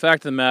 The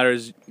fact of the matter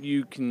is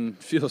you can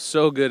feel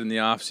so good in the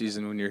off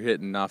season when you're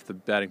hitting off the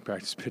batting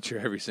practice pitcher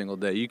every single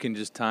day. You can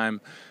just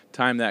time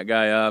that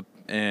guy up,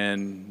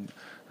 and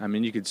I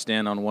mean, you could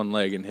stand on one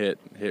leg and hit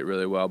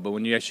really well. But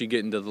when you actually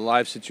get into the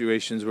live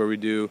situations where we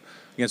do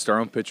against our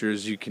own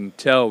pitchers, you can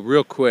tell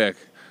real quick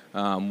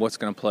what's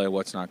going to play,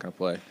 what's not going to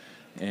play.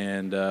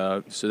 And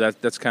so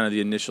that's kind of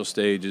the initial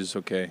stage is,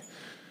 okay,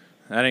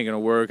 that ain't going to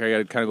work. I got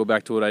to kind of go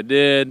back to what I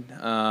did.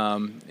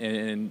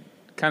 And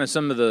kind of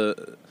some of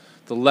the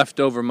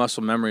leftover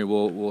muscle memory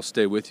will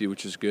stay with you,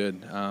 which is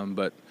good.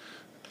 But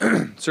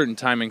certain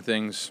timing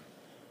things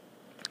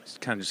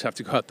kind of just have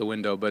to go out the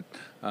window. But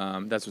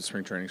that's what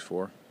spring training's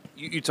for.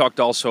 You talked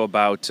also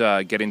about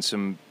getting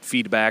some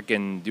feedback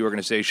and the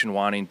organization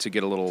wanting to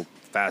get a little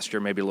faster,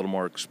 maybe a little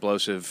more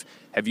explosive.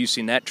 Have you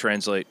seen that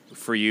translate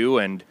for you,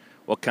 and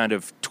what kind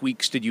of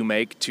tweaks did you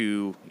make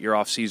to your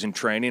off-season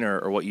training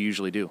or what you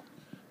usually do?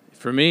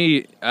 For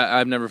me,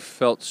 I've never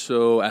felt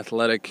so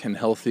athletic and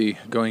healthy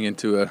going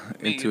into a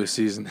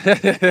season.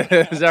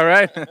 Is that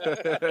right?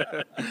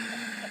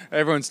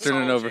 Everyone's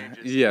turning over.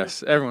 Changes.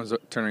 Yes, everyone's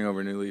turning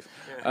over a new leaf.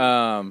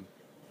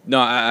 No,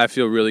 I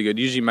feel really good.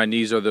 Usually my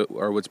knees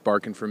are what's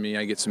barking for me.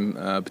 I get some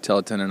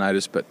patella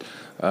tendonitis, but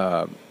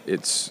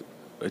it's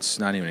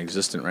not even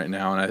existent right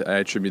now, and I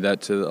attribute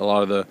that to a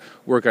lot of the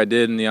work I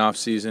did in the off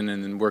season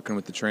and then working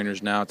with the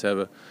trainers now to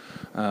have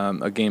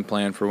a game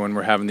plan for when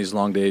we're having these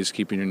long days,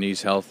 keeping your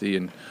knees healthy,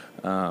 and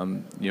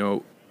you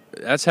know,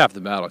 that's half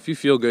the battle. If you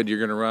feel good, you're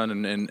going to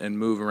run and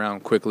move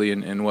around quickly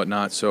and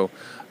whatnot. So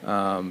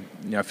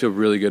yeah, I feel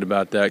really good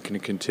about that. Can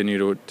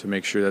continue to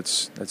make sure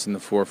that's in the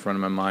forefront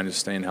of my mind, is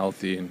staying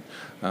healthy, and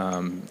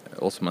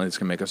ultimately it's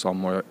going to make us all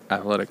more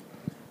athletic.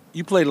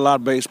 You played a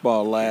lot of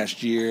baseball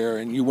last year,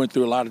 and you went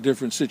through a lot of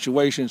different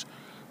situations.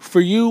 For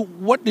you,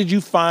 what did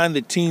you find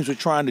that teams were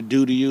trying to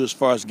do to you as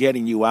far as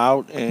getting you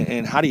out,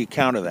 and how do you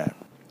counter that?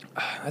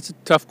 That's a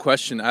tough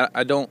question.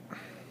 I don't –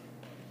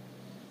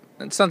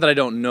 it's not that I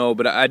don't know,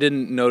 but I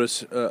didn't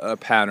notice a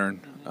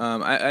pattern.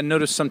 I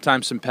noticed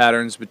sometimes some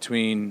patterns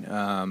between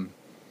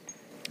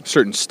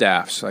certain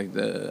staffs. Like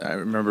I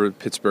remember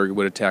Pittsburgh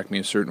would attack me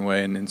a certain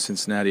way, and then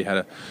Cincinnati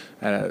had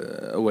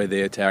a way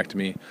they attacked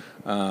me.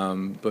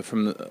 But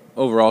from the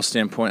overall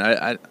standpoint,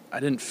 I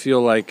didn't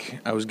feel like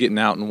I was getting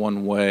out in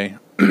one way.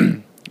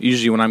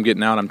 Usually when I'm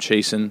getting out, I'm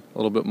chasing a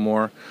little bit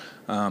more,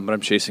 but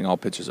I'm chasing all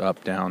pitches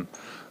up, down.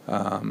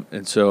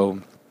 And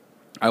so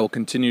I will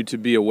continue to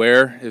be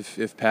aware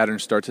if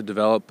patterns start to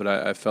develop, but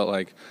I felt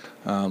like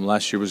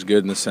last year was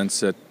good in the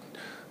sense that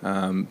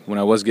when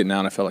I was getting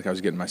out, I felt like I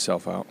was getting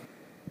myself out.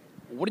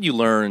 What did you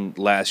learn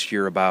last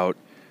year about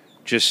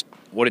just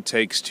what it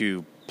takes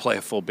to play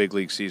a full big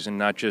league season,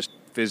 not just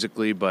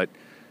physically but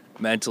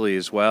mentally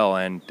as well?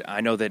 And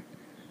I know that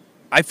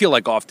I feel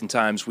like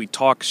oftentimes we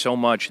talk so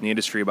much in the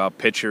industry about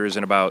pitchers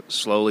and about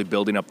slowly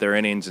building up their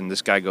innings, and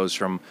this guy goes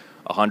from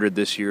 100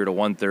 this year to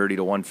 130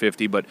 to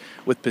 150. But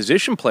with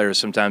position players,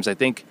 sometimes I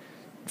think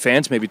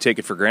fans maybe take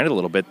it for granted a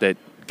little bit that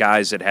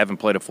guys that haven't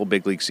played a full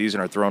big league season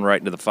are thrown right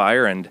into the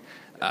fire. And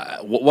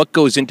what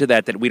goes into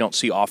that we don't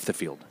see off the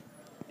field?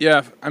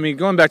 Yeah, I mean,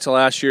 going back to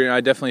last year, I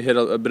definitely hit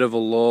a bit of a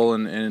lull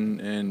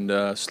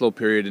and slow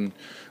period in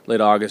late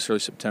August, early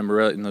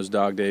September, in those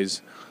dog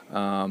days.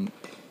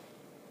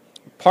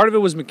 Part of it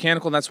was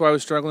mechanical, and that's why I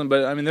was struggling.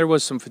 But, I mean, there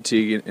was some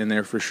fatigue in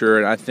there for sure.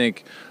 And I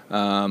think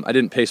I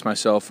didn't pace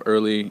myself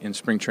early in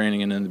spring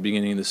training and in the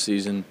beginning of the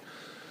season.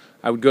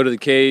 I would go to the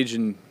cage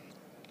and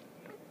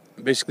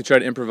basically try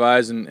to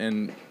improvise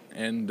and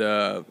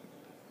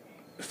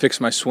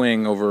fix my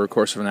swing over a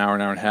course of an hour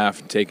and a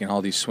half, taking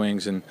all these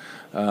swings. And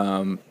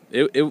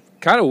it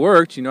kind of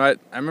worked. You know, I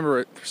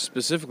remember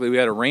specifically we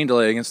had a rain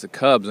delay against the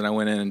Cubs, and I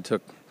went in and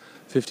took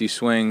 50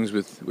 swings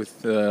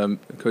with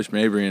Coach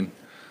Mabry, and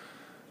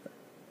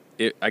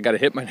I got to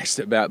hit my next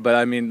at bat. But,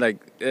 I mean, like,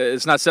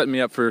 it's not setting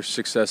me up for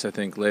success, I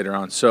think, later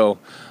on. So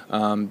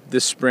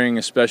this spring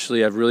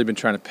especially, I've really been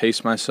trying to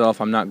pace myself.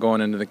 I'm not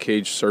going into the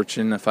cage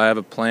searching. If I have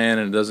a plan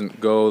and it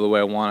doesn't go the way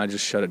I want, I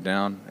just shut it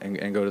down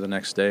and go to the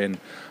next day. And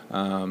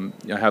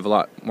I have a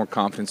lot more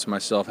confidence in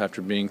myself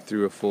after being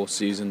through a full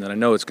season that I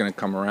know it's going to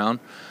come around.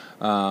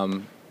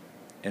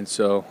 And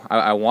so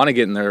I want to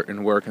get in there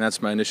and work, and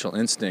that's my initial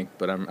instinct.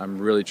 But I'm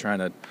really trying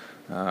to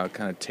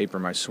kind of taper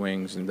my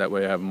swings, and that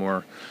way I have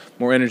more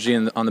energy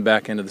on the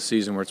back end of the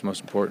season where it's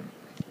most important.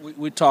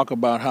 We talk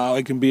about how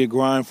it can be a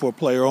grind for a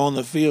player on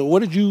the field.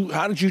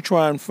 How did you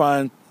try and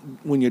find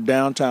when your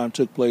downtime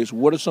took place?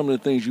 What are some of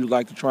the things you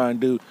like to try and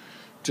do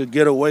to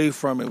get away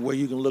from it, where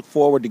you can look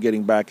forward to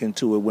getting back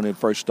into it when it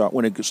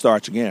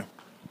starts again?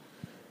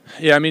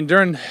 Yeah, I mean,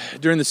 during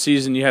the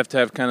season, you have to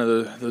have kind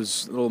of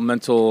those little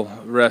mental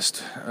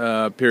rest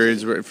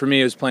periods. For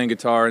me, it was playing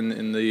guitar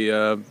in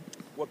the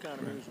what kind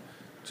of music?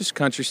 Just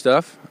country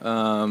stuff.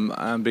 I'm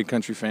a big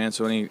country fan,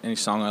 so any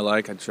song I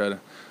like, I try to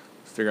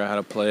figure out how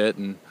to play it,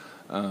 and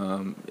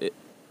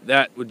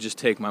that would just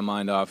take my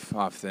mind off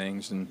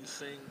things. And you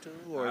sing too,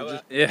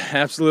 or yeah,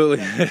 absolutely.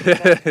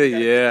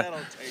 Yeah.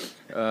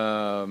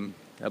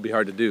 That'll be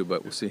hard to do,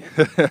 but we'll see.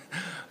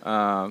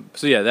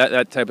 So yeah,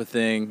 that type of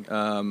thing.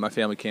 My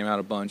family came out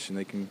a bunch, and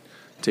they can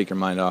take your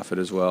mind off it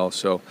as well.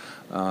 So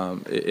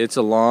it's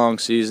a long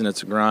season.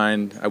 It's a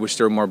grind. I wish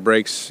there were more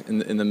breaks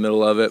in the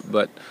middle of it,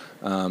 but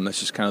that's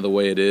just kind of the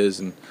way it is.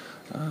 And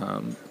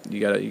you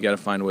gotta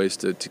find ways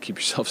to keep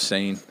yourself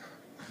sane.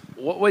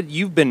 What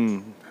you've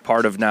been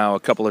part of now, a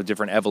couple of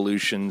different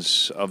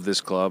evolutions of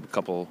this club. A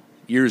couple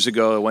years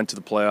ago, it went to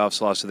the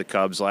playoffs, lost to the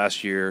Cubs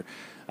last year.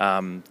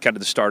 Kind of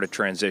the start of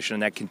transition,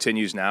 and that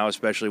continues now,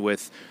 especially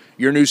with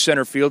your new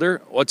center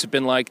fielder. What's it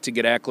been like to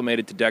get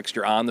acclimated to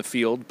Dexter on the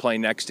field,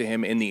 playing next to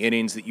him in the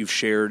innings that you've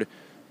shared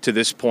to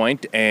this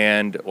point,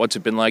 and what's it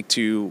been like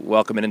to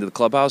welcome him into the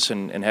clubhouse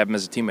and have him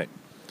as a teammate?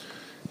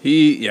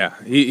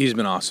 He's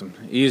been awesome.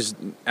 He's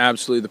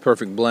absolutely the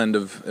perfect blend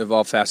of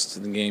all facets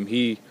of the game.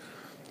 He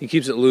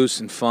keeps it loose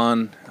and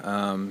fun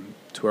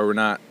to where we're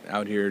not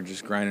out here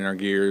just grinding our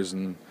gears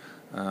and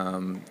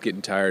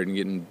getting tired and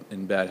getting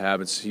in bad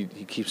habits. He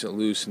keeps it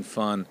loose and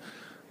fun.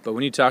 But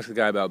when you talk to the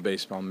guy about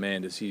baseball,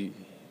 man, does he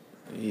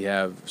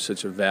have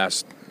such a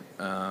vast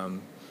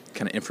kind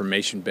of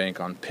information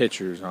bank on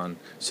pitchers, on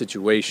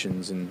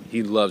situations, and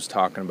he loves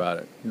talking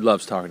about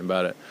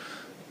it.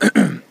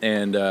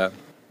 And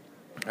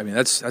I mean,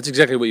 that's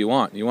exactly what you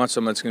want. You want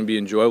someone that's going to be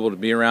enjoyable to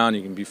be around.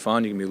 You can be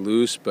fun, you can be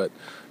loose, but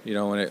you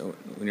know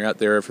when you're out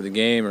there for the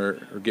game or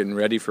getting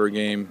ready for a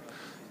game,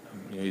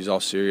 you know, he's all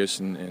serious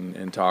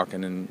and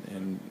talking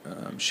and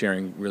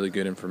sharing really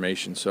good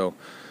information. So,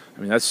 I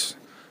mean, that's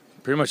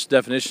pretty much the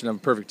definition of a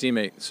perfect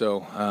teammate.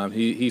 So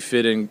he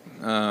fit in,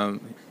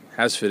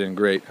 has fit in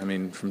great. I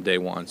mean, from day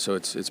one. So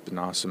it's been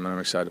awesome, and I'm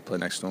excited to play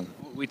next to him.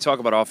 We talk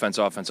about offense,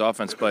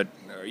 but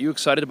are you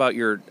excited about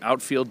your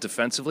outfield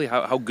defensively?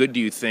 How good do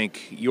you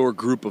think your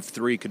group of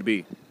three could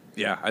be?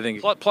 Yeah, I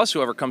think. Plus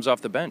whoever comes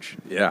off the bench.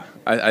 Yeah,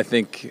 I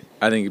think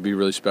it'd be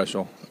really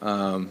special.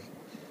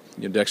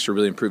 You know, Dexter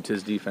really improved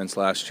his defense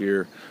last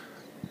year.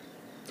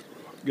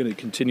 Going to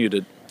continue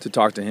to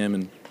talk to him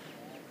and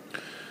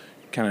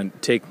kind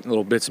of take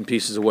little bits and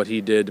pieces of what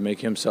he did to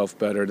make himself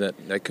better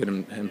that could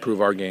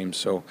improve our game.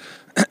 So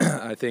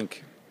I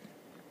think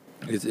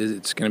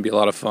it's going to be a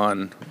lot of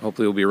fun.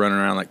 Hopefully we'll be running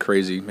around like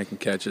crazy, making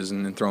catches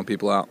and throwing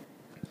people out.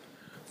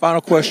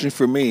 Final question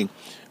for me.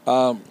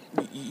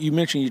 You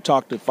mentioned you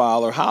talked to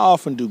Fowler. How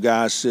often do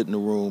guys sit in the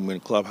room in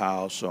the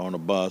clubhouse or on a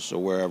bus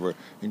or wherever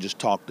and just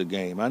talk the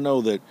game? I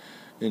know that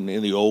in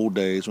the old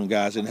days when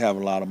guys didn't have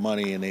a lot of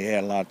money and they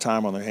had a lot of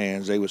time on their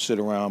hands, they would sit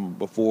around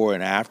before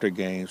and after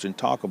games and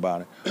talk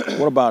about it.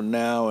 What about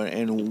now,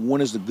 and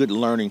when is the good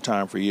learning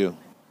time for you?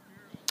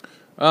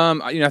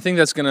 I think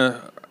that's going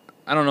to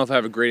 – I don't know if I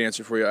have a great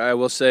answer for you. I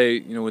will say,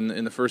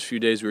 in the first few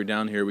days we were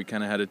down here, we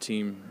kind of had a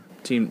team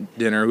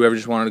dinner. Whoever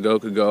just wanted to go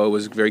could go. It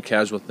was a very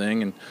casual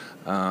thing.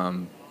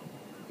 And,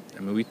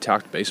 we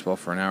talked baseball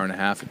for an hour and a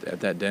half at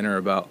that dinner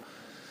about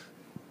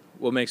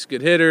what makes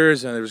good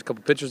hitters, and there was a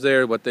couple pitchers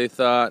there, what they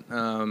thought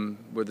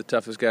were the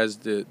toughest guys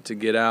to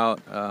get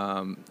out.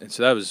 And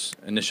so that was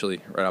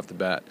initially right off the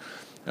bat.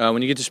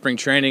 When you get to spring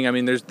training,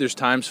 there's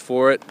times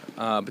for it,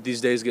 but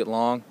these days get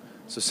long.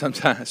 So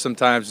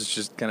sometimes it's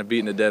just kind of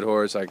beating a dead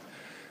horse. Like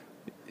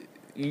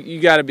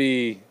you got to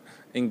be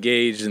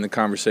engaged in the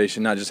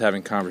conversation, not just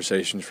having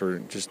conversations for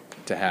just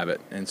to have it.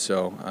 And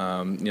so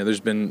there's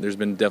been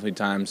definitely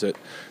times that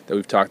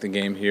we've talked the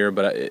game here,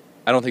 but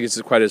I don't think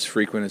it's quite as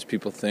frequent as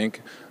people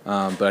think.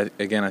 But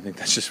again, I think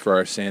that's just for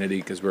our sanity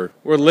because we're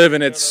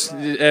living it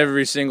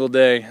every single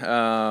day.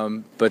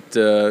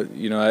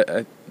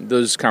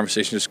 Those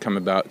conversations just come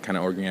about kind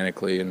of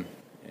organically,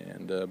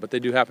 but they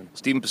do happen.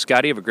 Stephen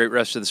Piscotty, have a great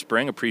rest of the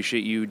spring.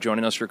 Appreciate you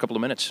joining us for a couple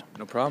of minutes.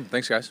 No problem.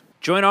 Thanks, guys.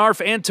 Join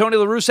Arf and Tony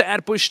La Russa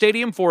at Busch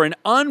Stadium for an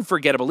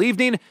unforgettable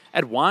evening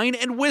at Wine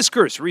and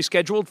Whiskers,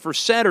 rescheduled for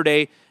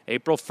Saturday,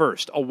 April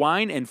 1st. A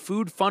wine and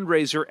food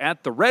fundraiser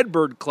at the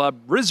Redbird Club.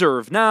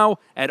 Reserve now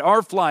at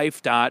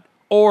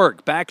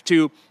arflife.org. Back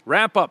to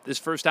wrap up this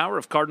first hour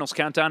of Cardinals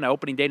Countdown to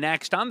Opening Day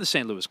next on the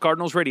St. Louis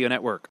Cardinals Radio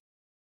Network.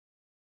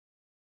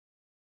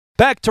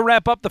 Back to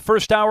wrap up the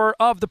first hour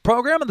of the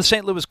program on the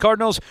St. Louis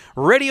Cardinals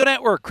Radio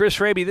Network. Chris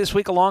Raby this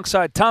week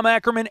alongside Tom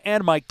Ackerman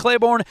and Mike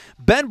Claiborne.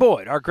 Ben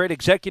Boyd, our great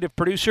executive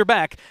producer,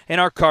 back in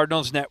our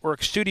Cardinals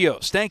Network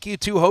studios. Thank you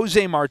to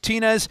Jose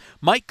Martinez,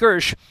 Mike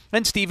Gersh,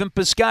 and Stephen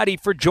Piscotty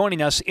for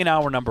joining us in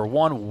hour number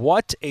one.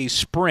 What a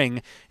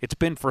spring it's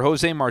been for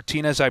Jose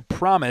Martinez. I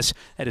promise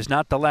that is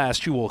not the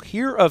last you will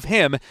hear of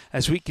him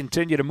as we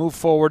continue to move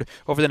forward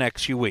over the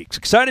next few weeks.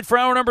 Excited for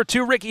hour number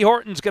two. Ricky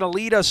Horton's going to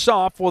lead us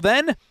off. Well,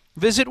 then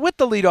visit with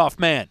the leadoff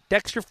man,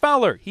 Dexter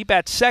Fowler. He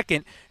bats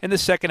second in the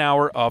second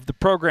hour of the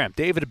program.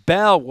 David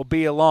Bell will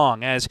be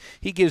along as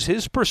he gives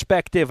his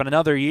perspective on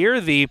another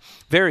year. The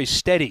very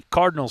steady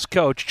Cardinals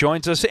coach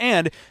joins us,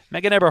 and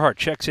Megan Eberhardt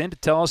checks in to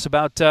tell us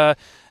about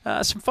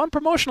some fun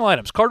promotional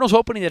items. Cardinals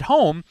opening at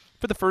home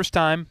for the first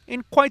time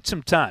in quite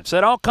some time. So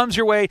that all comes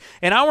your way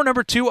in hour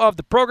number two of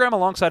the program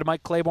alongside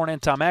Mike Claiborne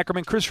and Tom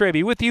Ackerman. Chris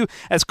Raby with you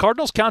as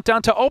Cardinals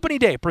Countdown to Opening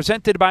Day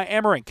presented by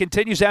Amarin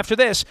continues after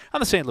this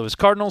on the St. Louis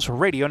Cardinals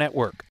Radio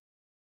Network.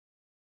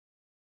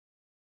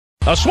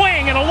 A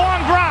swing and a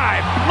long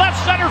drive. Left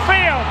center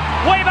field.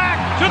 Way back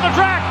to the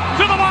track,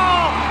 to the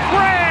ball.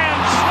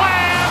 Grand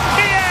slam.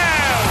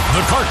 Diaz.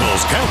 The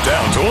Cardinals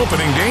Countdown to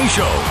Opening Day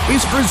show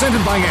is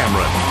presented by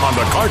Amarin on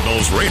the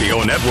Cardinals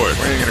Radio Network.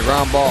 Swinging a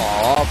ground ball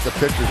off the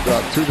pitcher's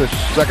to the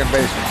second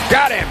baseman.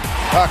 Got him.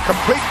 A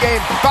complete game,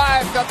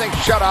 5-0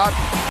 shutout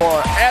for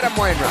Adam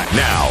Wainwright.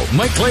 Now,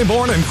 Mike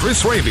Claiborne and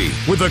Chris Raby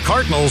with the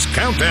Cardinals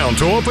Countdown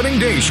to Opening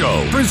Day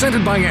show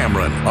presented by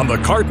Amarin on the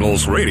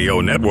Cardinals Radio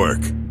Network.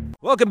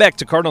 Welcome back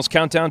to Cardinals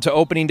Countdown to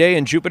Opening Day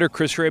in Jupiter.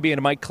 Chris Raby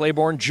and Mike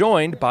Claiborne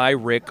joined by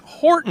Rick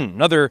Horton.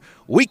 Another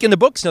week in the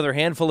books, another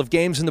handful of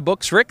games in the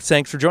books. Rick,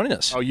 thanks for joining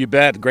us. Oh, you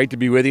bet. Great to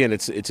be with you. And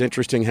it's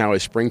interesting how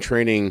as spring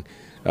training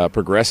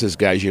progresses,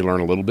 guys, you learn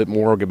a little bit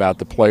more about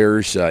the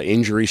players.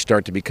 Injuries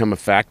start to become a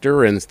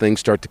factor and things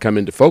start to come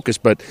into focus,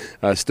 but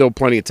still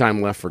plenty of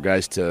time left for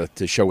guys to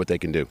show what they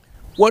can do.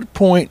 What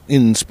point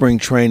in spring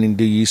training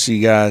do you see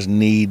guys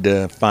need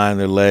to find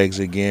their legs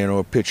again,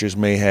 or pitchers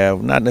may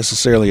have not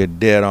necessarily a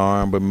dead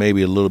arm, but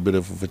maybe a little bit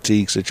of a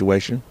fatigue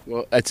situation?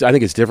 Well, I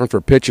think it's different for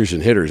pitchers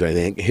and hitters. I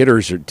think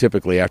hitters are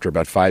typically, after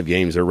about 5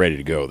 games, they're ready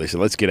to go. They say,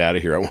 let's get out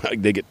of here.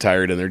 They get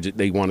tired and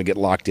they want to get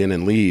locked in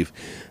and leave.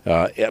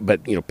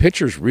 But,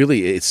 pitchers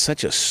really, it's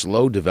such a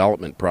slow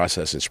development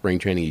process in spring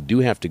training. You do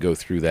have to go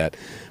through that.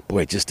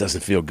 Boy, it just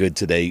doesn't feel good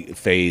today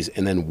phase,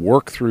 and then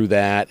work through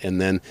that,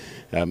 and then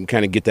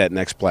kind of get that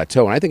next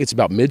plateau. And I think it's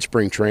about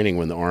mid-spring training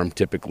when the arm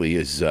typically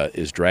is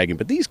dragging.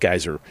 But these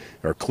guys are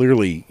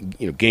clearly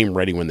game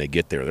ready when they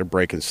get there. They're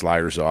breaking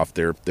sliders off.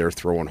 They're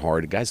throwing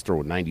hard. The guys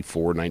throwing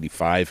 94,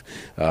 95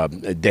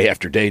 day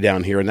after day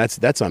down here, and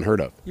that's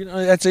unheard of.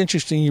 That's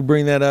interesting you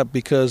bring that up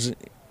because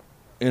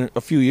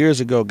a few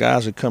years ago,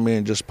 guys would come in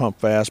and just pump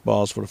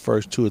fastballs for the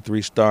first 2 or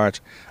 3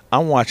 starts.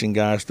 I'm watching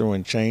guys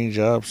throwing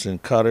change-ups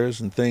and cutters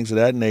and things of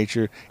that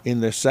nature in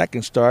their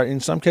second start, in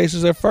some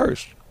cases their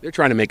first. They're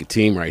trying to make a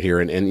team right here,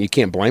 and you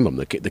can't blame them.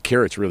 The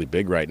carrot's really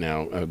big right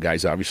now,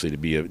 guys. Obviously, to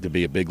be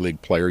a big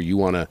league player, you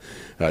want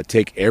to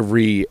take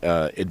every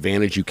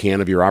advantage you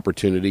can of your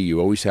opportunity. You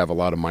always have a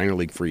lot of minor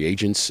league free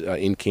agents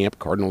in camp.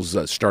 Cardinals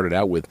started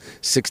out with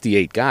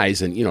 68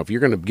 guys, and if you're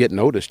going to get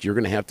noticed, you're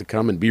going to have to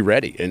come and be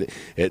ready. And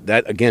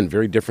that again,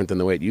 very different than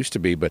the way it used to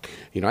be. But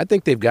I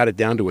think they've got it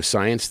down to a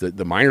science. That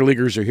the minor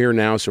leaguers are here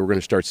now, so we're going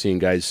to start seeing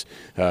guys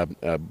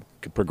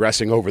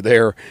progressing over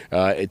there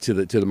to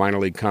the minor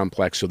league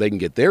complex so they can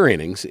get their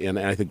innings, and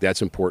I think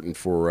that's important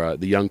for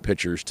the young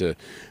pitchers to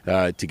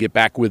get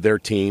back with their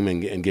team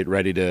and get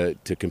ready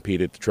to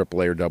compete at the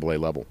AAA or AA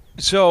level.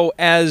 So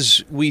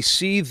as we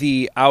see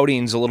the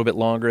outings a little bit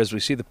longer, as we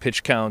see the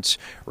pitch counts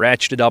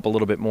ratcheted up a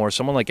little bit more,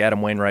 someone like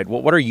Adam Wainwright,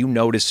 what are you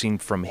noticing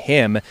from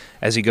him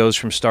as he goes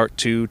from start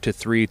 2 to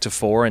 3 to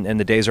 4 and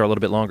the days are a little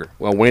bit longer?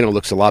 Well, Waino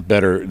looks a lot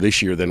better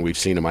this year than we've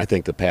seen him, I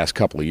think, the past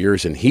couple of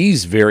years, and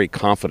he's very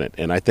confident.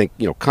 And I think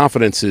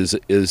confidence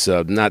is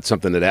not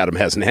something that Adam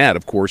hasn't had,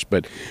 of course,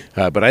 but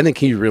I think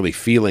he's really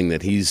feeling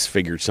that he's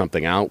figured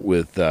something out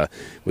with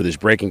his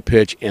breaking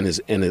pitch,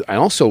 and I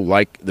also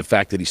like the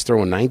fact that he's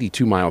throwing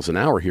 92 miles an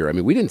hour here. I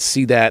mean, we didn't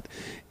see that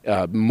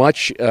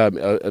much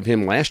of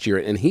him last year,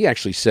 and he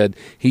actually said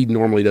he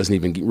normally doesn't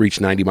even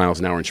reach 90 miles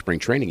an hour in spring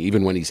training,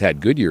 even when he's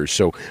had good years.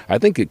 So I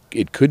think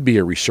it could be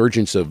a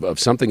resurgence of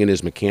something in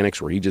his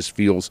mechanics where he just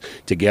feels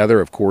together.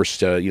 Of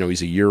course,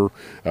 he's a year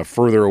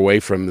further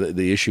away from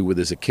the issue with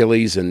his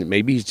Achilles, and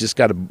maybe he's just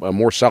got a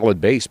more solid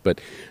base.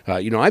 But,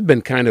 I've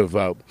been kind of,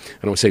 I don't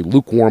want to say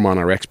lukewarm on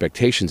our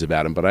expectations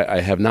about him, but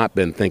I have not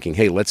been thinking,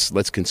 hey,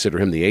 let's consider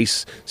him the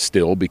ace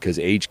still, because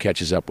age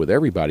catches up with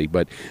everybody.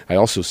 But I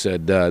also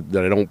said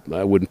that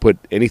I wouldn't put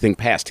anything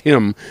past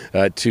him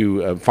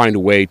to find a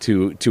way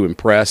to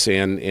impress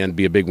and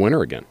be a big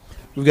winner again.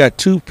 We've got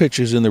 2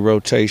 pitchers in the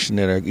rotation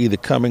that are either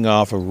coming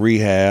off of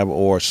rehab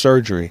or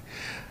surgery.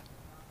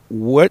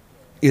 What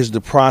is the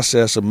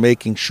process of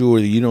making sure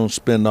that you don't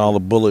spend all the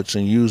bullets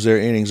and use their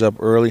innings up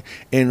early?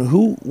 And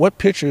what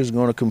pitcher is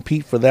going to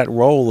compete for that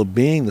role of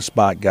being the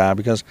spot guy?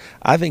 Because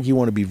I think you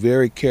want to be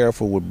very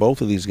careful with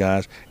both of these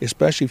guys,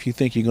 especially if you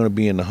think you're going to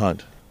be in the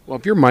hunt. Well,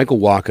 if you're Michael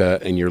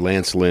Wacha and you're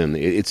Lance Lynn,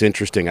 it's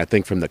interesting. I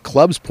think from the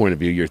club's point of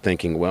view, you're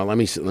thinking, well, let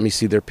me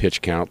see their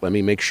pitch count. Let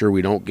me make sure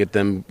we don't get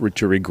them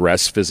to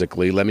regress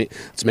physically.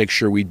 Let's make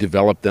sure we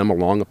develop them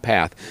along a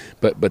path.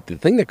 But the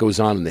thing that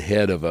goes on in the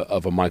head of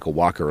a Michael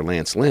Wacha or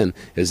Lance Lynn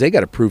is they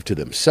got to prove to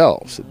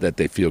themselves that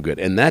they feel good,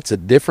 and that's a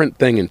different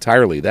thing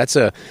entirely. That's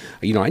I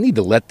need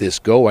to let this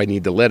go. I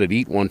need to let it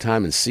eat one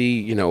time and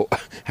see,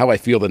 how I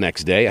feel the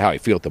next day, how I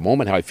feel at the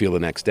moment, how I feel the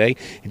next day,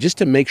 and just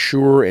to make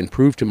sure and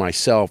prove to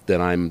myself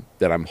that I'm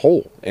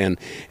whole. And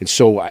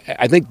so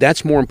I think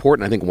that's more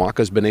important. I think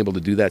Wacha's been able to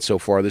do that so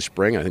far this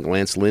spring. I think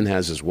Lance Lynn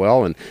has as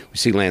well. And we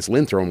see Lance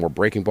Lynn throwing more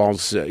breaking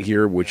balls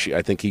here, which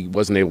I think he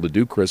wasn't able to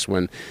do, Chris,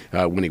 when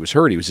he was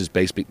hurt. He was just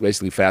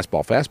basically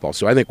fastball.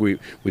 So I think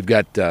we've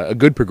got a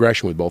good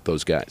progression with both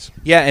those guys.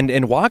 Yeah, and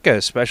Wacha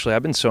especially,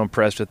 I've been so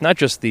impressed with not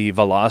just the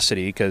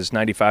velocity, because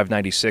 95,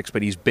 96,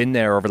 but he's been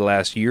there over the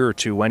last year or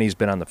two when he's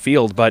been on the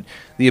field, but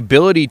the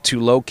ability to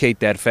locate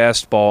that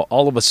fastball,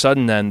 all of a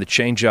sudden then the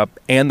changeup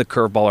and the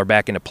curveball are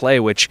back into play,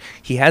 which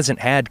he hasn't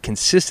had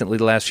consistently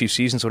the last few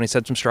seasons when he's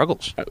had some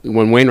struggles.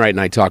 When Wainwright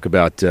and I talk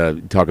about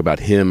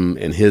him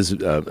and his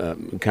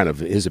kind of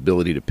his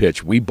ability to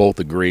pitch, we both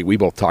agree. We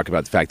both talk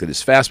about the fact that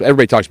his fastball,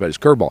 everybody talks about his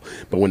curveball,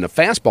 but when the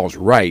fastball's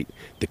right,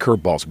 the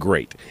curveball's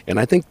great. And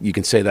I think you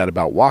can say that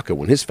about Wacha.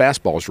 When his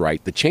fastball's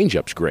right, the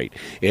changeup's great.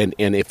 And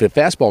if the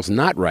fastball's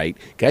not right,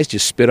 guys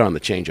just spit on the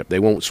changeup. They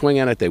won't swing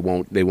at it. They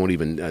won't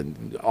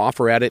even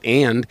offer at it.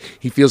 And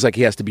he feels like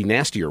he has to be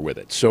nastier with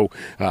it. So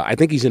I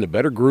think he's in a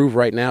better groove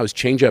right now. His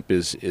changeup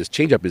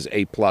is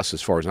A+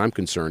 as far as I'm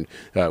concerned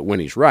when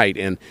he's right.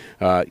 And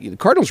the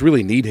Cardinals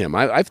really need him.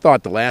 I've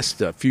thought the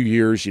last few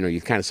years,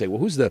 you kind of say, well,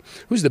 who's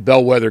the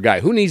bellwether guy?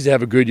 Who needs to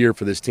have a good year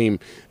for this team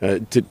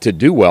to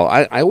do well?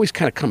 I always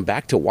kind of come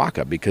back to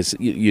Wacha, because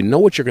you know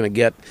what you're going to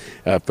get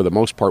for the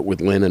most part with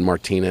Lynn and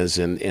Martinez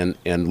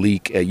and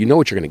Leak. You know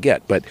what you're going to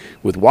get. But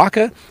with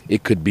Wacha,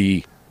 it could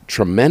be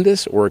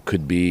tremendous, or it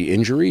could be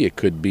injury. It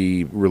could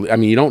be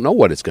really, you don't know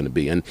what it's going to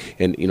be. And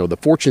the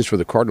fortunes for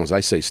the Cardinals, I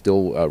say,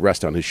 still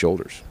rest on his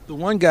shoulders. The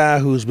one guy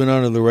who's been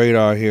under the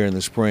radar here in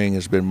the spring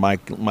has been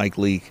Mike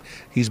Leake.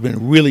 He's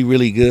been really,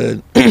 really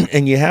good.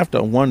 And you have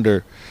to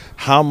wonder,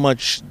 how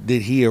much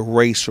did he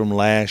erase from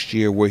last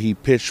year where he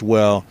pitched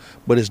well,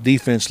 but his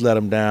defense let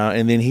him down,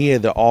 and then he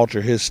had to alter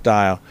his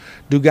style?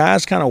 Do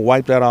guys kind of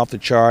wipe that off the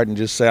chart and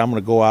just say, I'm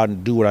going to go out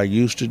and do what I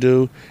used to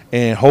do,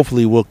 and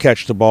hopefully we'll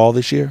catch the ball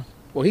this year?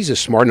 Well, he's a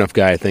smart enough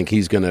guy. I think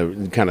he's going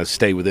to kind of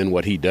stay within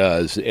what he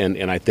does,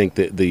 and I think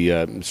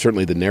that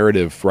certainly the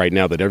narrative right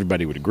now that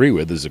everybody would agree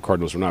with is the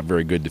Cardinals were not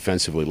very good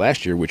defensively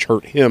last year, which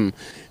hurt him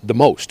the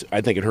most.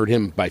 I think it hurt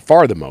him by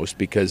far the most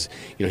because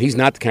he's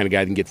not the kind of guy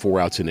that can get 4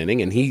 outs an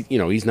inning, and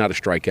he's not a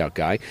strikeout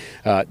guy.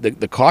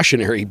 The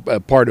cautionary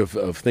part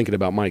of thinking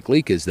about Mike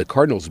Leake is the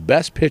Cardinals'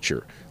 best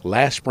pitcher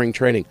last spring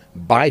training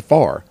by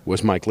far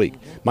was Mike Leake.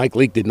 Mike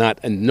Leake did not,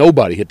 and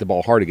nobody hit the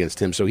ball hard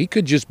against him, so he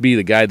could just be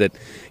the guy that,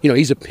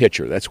 he's a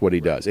pitcher. That's what he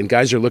does. And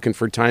guys are looking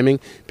for timing,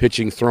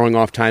 pitching, throwing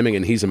off timing,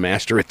 and he's a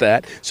master at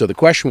that. So the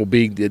question will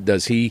be,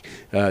 does he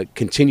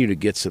continue to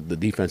get the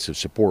defensive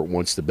support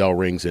once the bell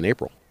rings in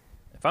April?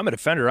 If I'm a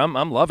defender,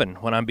 I'm loving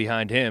when I'm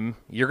behind him.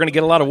 You're going to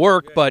get a lot of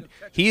work, but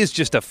he is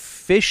just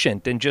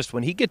efficient. And just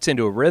when he gets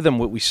into a rhythm,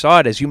 we saw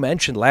it, as you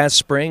mentioned, last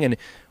spring, and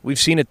we've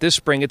seen it this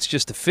spring. It's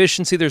just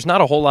efficiency. There's not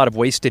a whole lot of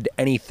wasted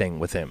anything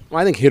with him. Well,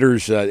 I think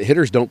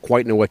hitters don't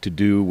quite know what to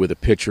do with a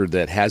pitcher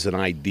that has an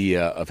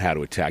idea of how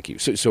to attack you.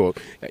 So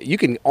you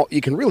can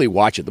really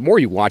watch it. The more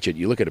you watch it,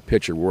 you look at a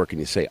pitcher work and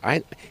you say,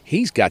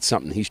 he's got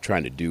something he's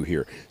trying to do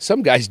here.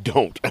 Some guys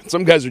don't.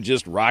 Some guys are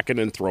just rocking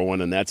and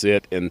throwing, and that's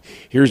it. And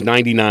here's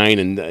 99,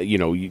 and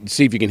you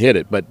see if you can hit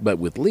it. But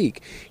with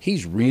Leake,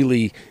 he's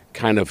really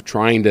kind of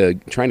trying to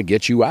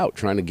get you out,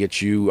 trying to get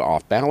you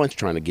off balance,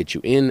 trying to get you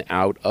in,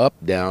 out, up,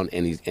 down,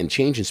 and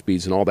changing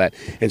speeds and all that.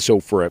 And so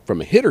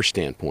from a hitter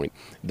standpoint,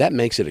 that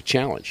makes it a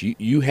challenge.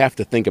 You have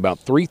to think about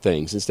 3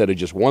 things instead of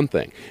just one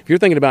thing. If you're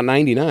thinking about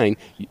 99,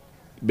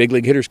 big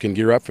league hitters can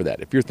gear up for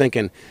that. If you're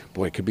thinking,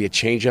 boy, it could be a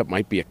changeup,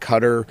 might be a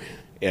cutter,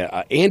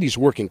 Andy's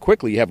working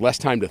quickly, you have less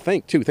time to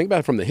think, too. Think about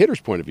it from the hitter's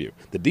point of view.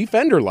 The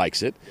defender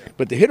likes it,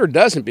 but the hitter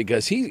doesn't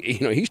because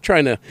he's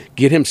trying to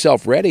get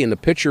himself ready, and the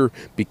pitcher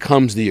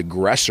becomes the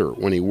aggressor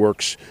when he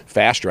works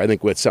faster. I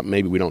think that's something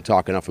maybe we don't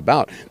talk enough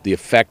about, the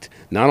effect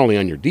not only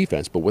on your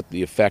defense, but what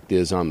the effect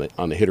is on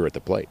the hitter at the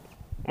plate.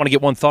 I want to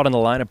get one thought on the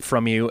lineup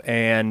from you,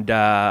 and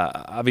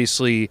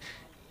obviously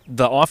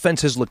the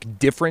offense has looked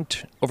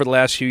different over the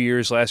last few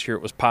years. Last year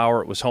it was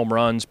power, it was home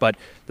runs. But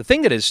the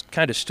thing that has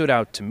kind of stood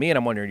out to me, and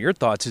I'm wondering your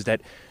thoughts, is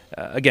that,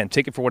 again,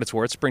 take it for what it's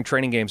worth, spring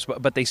training games,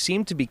 but they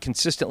seem to be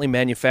consistently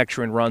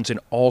manufacturing runs in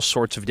all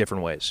sorts of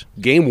different ways.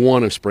 Game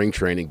 1 of spring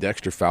training,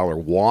 Dexter Fowler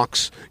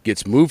walks,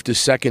 gets moved to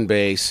second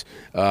base,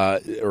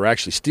 or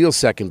actually steals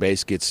second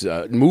base, gets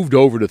moved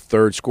over to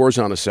third, scores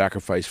on a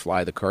sacrifice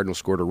fly. The Cardinals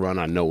scored a run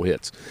on no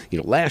hits.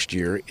 Last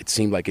year it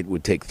seemed like it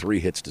would take 3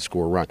 hits to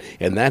score a run,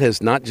 and that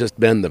has not just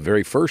been the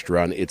very first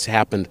run. It's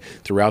happened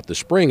throughout the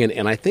spring,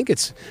 and I think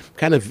it's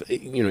kind of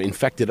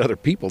infected other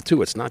people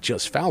too. It's not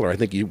just Fowler. I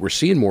think we're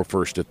seeing more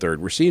first to third.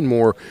 We're seeing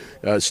more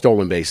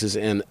stolen bases,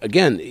 and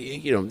again,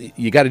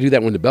 you got to do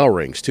that when the bell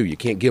rings too. You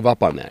can't give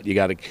up on that. You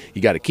got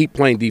to keep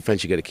playing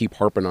defense. You got to keep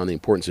harping on the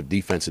importance of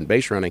defense and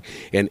base running.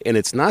 And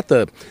it's not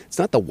the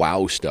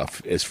wow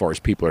stuff as far as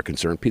people are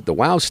concerned. The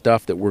wow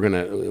stuff that we're going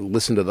to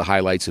listen to the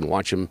highlights and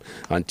watch them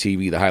on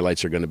TV. The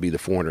highlights are going to be the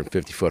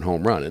 450-foot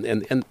home run,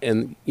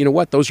 and you know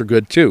what? Those are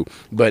good too.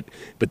 But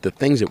the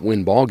things that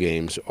win ball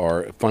games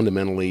are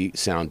fundamentally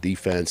sound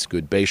defense,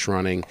 good base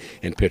running,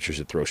 and pitchers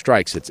that throw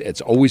strikes.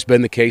 It's always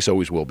been the case.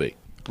 Always will be.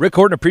 Rick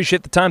Horton,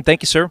 appreciate the time.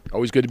 Thank you, sir.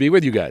 Always good to be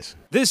with you guys.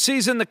 This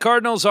season, the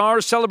Cardinals are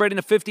celebrating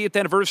the 50th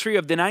anniversary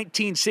of the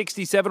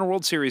 1967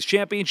 World Series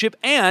championship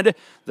and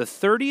the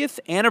 30th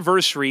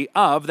anniversary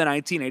of the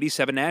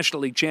 1987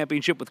 National League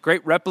Championship with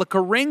great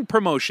replica ring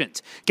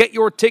promotions. Get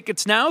your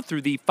tickets now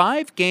through the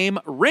 5-game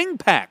ring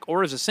pack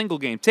or as a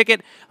single-game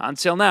ticket, on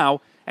sale now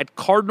at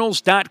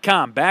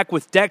Cardinals.com. Back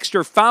with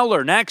Dexter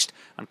Fowler next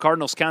on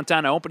Cardinals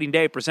Countdown to Opening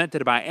Day,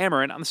 presented by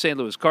Ameren on the St.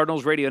 Louis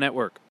Cardinals Radio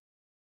Network.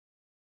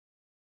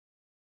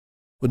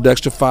 With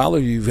Dexter Fowler,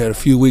 you've had a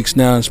few weeks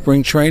now in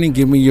spring training.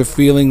 Give me your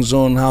feelings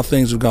on how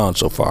things have gone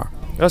so far.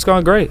 It's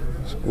gone great.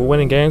 We're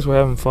winning games, we're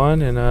having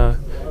fun, and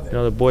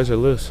the boys are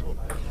loose.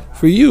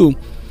 For you,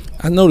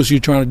 I noticed you're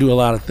trying to do a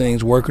lot of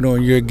things, working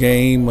on your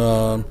game.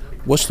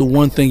 What's the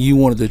one thing you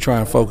wanted to try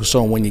and focus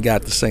on when you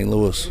got to St.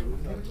 Louis?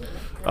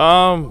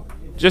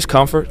 Just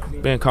comfort,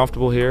 being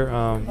comfortable here.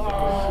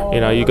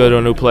 You go to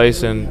a new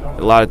place, and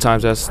a lot of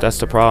times that's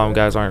the problem.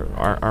 Guys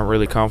aren't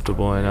really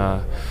comfortable,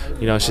 and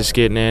it's just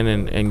getting in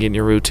and getting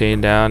your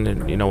routine down,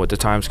 and with the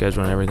time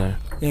schedule and everything.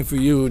 And for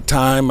you,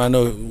 time, I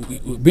know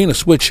being a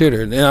switch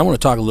hitter, and I want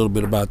to talk a little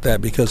bit about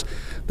that because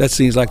that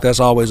seems like that's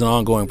always an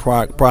ongoing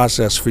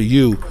process for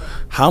you.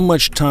 How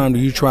much time do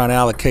you try and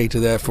allocate to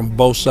that from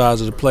both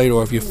sides of the plate,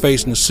 or if you're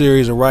facing a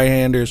series of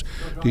right-handers,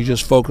 do you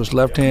just focus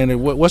left-handed?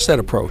 What's that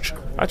approach?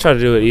 I try to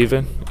do it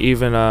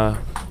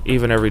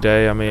even every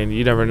day. I mean,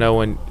 you never know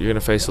when you're going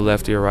to face a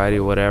lefty or righty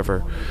or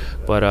whatever.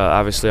 But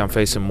obviously I'm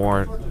facing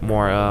more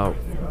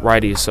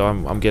righties, so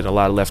I'm getting a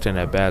lot of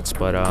left-handed at-bats.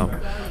 But,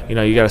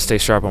 you got to stay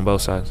sharp on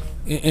both sides.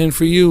 And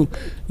for you,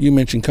 you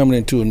mentioned coming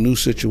into a new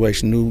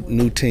situation,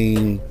 new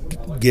team,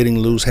 getting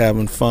loose,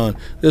 having fun.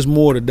 There's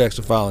more to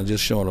Dexter Fowler than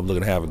just showing up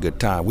looking to have a good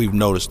time. We've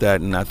noticed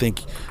that, and I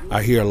think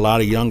I hear a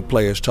lot of young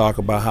players talk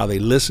about how they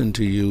listen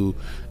to you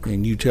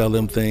and you tell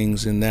them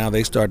things, and now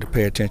they start to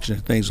pay attention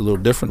to things a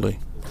little differently.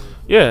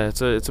 Yeah,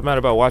 it's a matter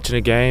about watching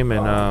the game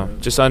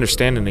and just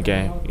understanding the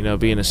game. You know,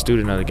 being a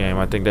student of the game.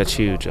 I think that's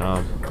huge.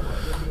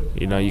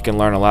 You know, you can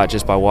learn a lot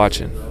just by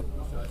watching.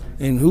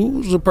 And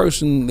who's the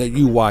person that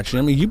you watch?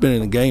 I mean, you've been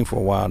in the game for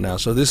a while now,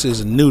 so this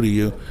isn't new to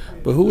you.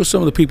 But who are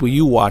some of the people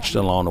you watched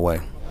along the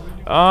way?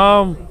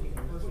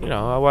 You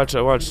know, I watched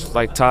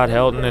like Todd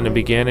Helton in the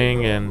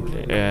beginning, and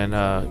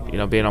you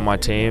know, being on my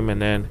team,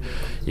 and then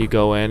you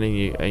go in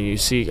and you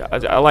see.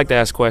 I like to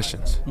ask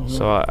questions,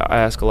 so I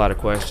ask a lot of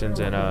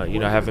questions, and you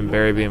know, having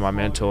Barry being my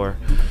mentor,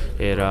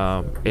 it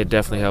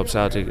definitely helps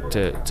out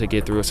to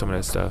get through some of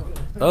that stuff.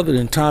 Other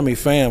than Tommy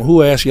Pham,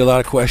 who asked you a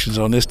lot of questions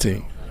on this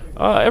team?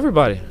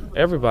 Everybody.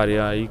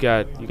 You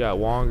got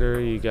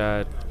Wonger, you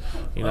got,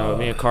 you know,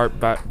 me and Cart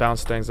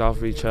bounce things off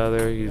of each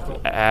other.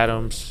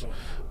 Adams,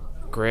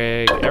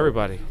 Greg,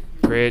 everybody.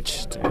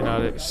 Rich, you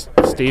know,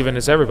 Steven,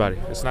 it's everybody.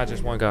 It's not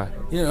just one guy.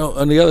 You know,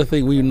 and the other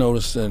thing we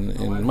noticed,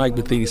 and Mike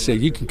Bethany said,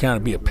 you can kind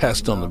of be a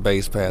pest on the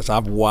base pass.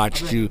 I've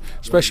watched you,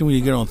 especially when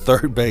you get on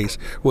third base,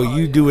 where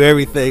you do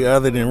everything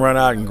other than run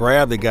out and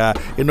grab the guy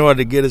in order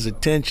to get his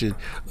attention.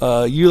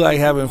 You like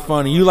having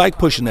fun, and you like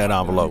pushing that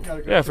envelope.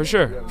 Yeah, for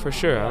sure.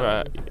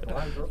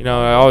 You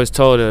know, I always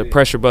told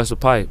pressure busts a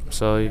pipe.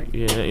 So,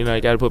 you know,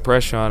 you got to put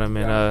pressure on them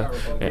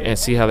and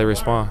see how they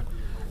respond.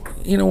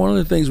 You know, one of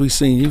the things we've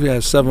seen, you've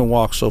had 7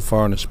 walks so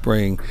far in the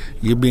spring.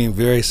 You're being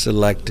very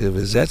selective.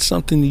 Is that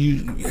something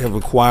you have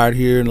acquired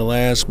here in the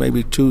last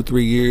maybe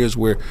 2-3 years,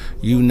 where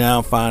you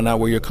now find out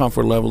where your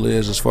comfort level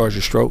is as far as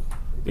your stroke?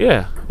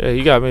 Yeah,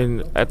 you got. I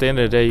mean, at the end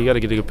of the day, you got to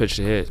get a good pitch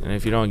to hit, and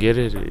if you don't get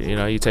it, you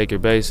know, you take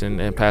your base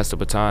and pass the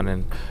baton.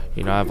 And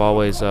you know, I've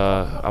always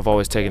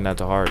taken that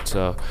to heart.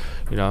 So,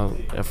 you know,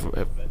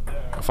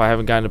 if I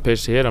haven't gotten a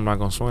pitch to hit, I'm not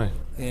gonna swing.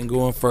 And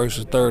going first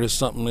or third is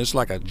something, it's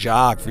like a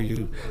jog for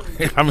you.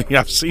 I mean,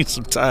 I've seen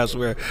some times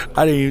where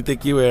I didn't even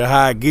think you were in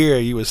high gear.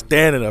 You were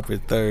standing up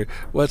at third.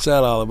 What's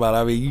that all about?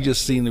 I mean, you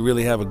just seem to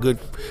really have a good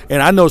 –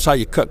 and I notice how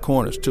you cut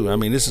corners too. I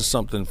mean, this is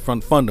something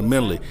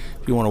fundamentally,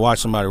 if you want to watch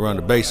somebody run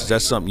the bases,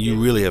 that's something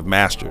you really have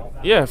mastered.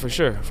 Yeah, for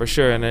sure.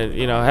 And,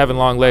 you know, having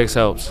long legs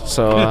helps.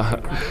 So,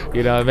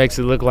 you know, it makes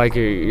it look like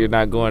you're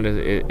not going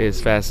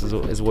as fast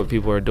as what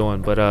people are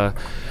doing. But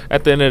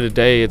at the end of the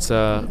day, it's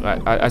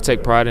I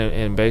take pride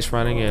in base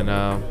running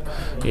and,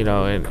 you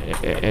know,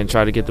 and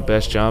try to get the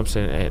best jumps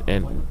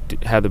and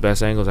have the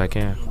best angles I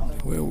can.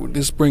 Well,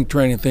 this spring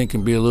training thing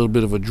can be a little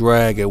bit of a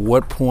drag. At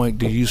what point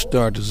do you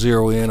start to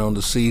zero in on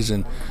the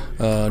season?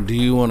 Do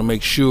you want to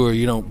make sure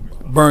you don't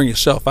burn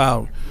yourself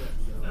out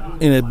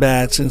in at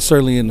bats and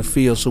certainly in the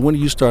field? So when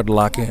do you start to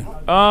lock in?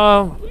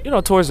 You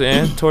know, towards the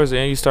end,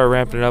 you start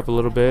ramping it up a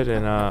little bit,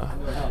 and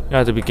you know,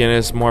 at the beginning,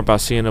 it's more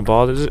about seeing the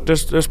ball.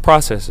 There's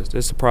processes.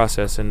 It's a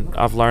process, and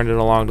I've learned it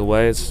along the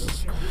way.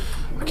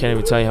 I can't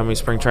even tell you how many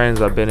spring trainings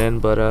I've been in,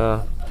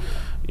 but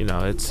you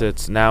know,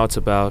 it's now it's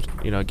about,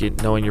 you know,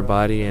 knowing your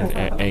body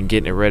and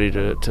getting it ready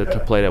to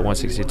play that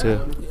 162.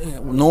 Yeah,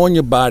 knowing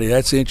your body,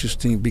 that's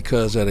interesting,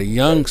 because at a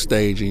young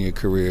stage in your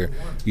career,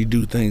 you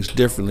do things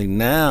differently.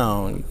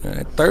 Now,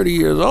 at 30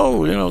 years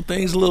old, you know,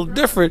 things a little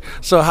different.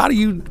 So how do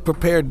you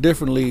prepare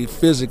differently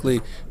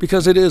physically?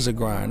 Because it is a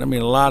grind. I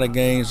mean, a lot of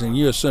games, and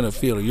you're a center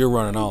fielder, you're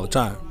running all the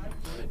time.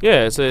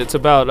 Yeah, it's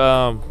about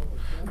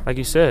like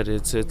you said,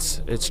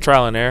 it's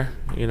trial and error.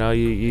 You know,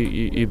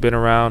 you've been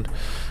around.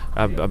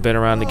 I've been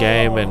around the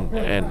game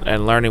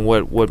and learning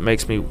what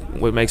makes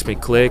me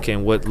click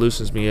and what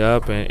loosens me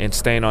up and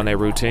staying on that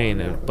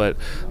routine. But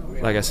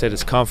like I said,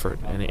 it's comfort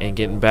and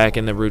getting back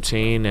in the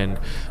routine and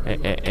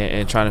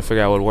trying to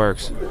figure out what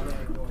works.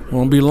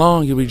 Won't be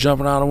long. You'll be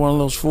jumping out of one of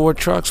those Ford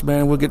trucks,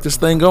 man. We'll get this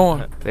thing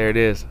going. There it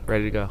is,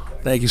 ready to go.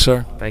 Thank you,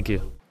 sir. Thank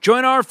you.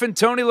 Join Arf and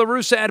Tony La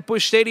Russa at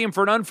Busch Stadium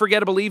for an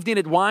unforgettable evening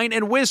at Wine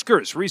and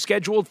Whiskers,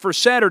 rescheduled for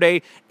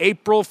Saturday,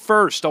 April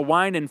 1st. A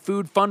wine and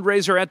food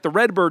fundraiser at the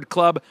Redbird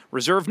Club.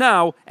 Reserve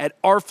now at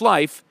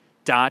arflife.org.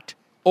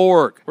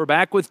 We're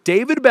back with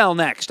David Bell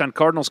next on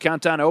Cardinals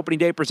Countdown to Opening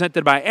Day,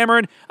 presented by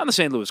Ameren on the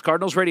St. Louis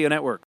Cardinals Radio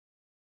Network.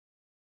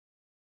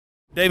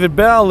 David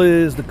Bell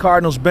is the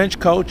Cardinals bench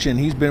coach, and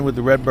he's been with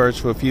the Redbirds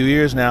for a few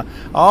years now.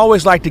 I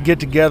always like to get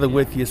together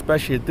with you,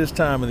 especially at this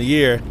time of the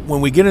year,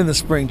 when we get into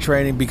spring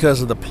training,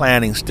 because of the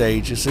planning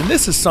stages. And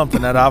this is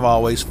something that I've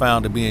always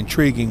found to be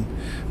intriguing,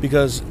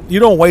 because you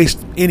don't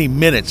waste any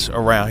minutes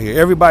around here.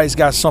 Everybody's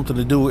got something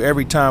to do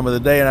every time of the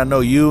day, and I know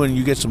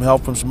you get some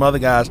help from some other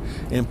guys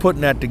in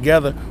putting that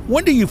together.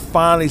 When do you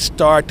finally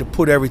start to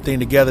put everything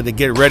together to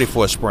get ready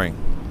for a spring?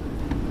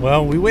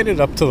 Well, we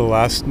waited up to the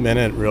last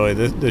minute, really,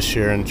 this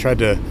year, and tried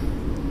to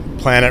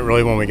plan it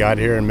really when we got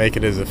here and make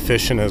it as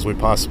efficient as we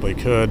possibly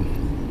could.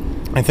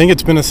 I think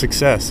it's been a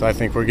success. I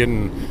think we're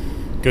getting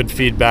good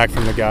feedback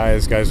from the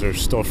guys. Guys are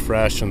still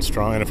fresh and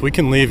strong. And if we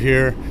can leave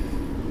here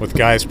with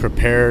guys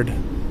prepared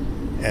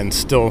and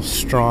still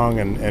strong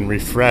and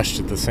refreshed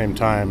at the same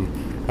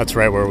time, that's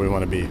right where we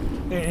want to be.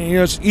 And, you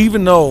know,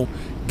 even though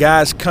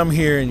guys come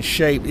here in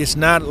shape, it's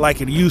not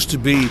like it used to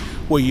be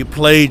where you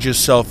played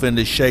yourself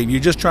into shape.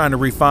 You're just trying to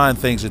refine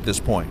things at this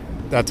point.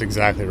 That's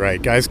exactly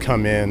right. Guys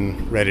come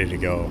in ready to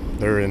go.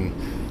 They're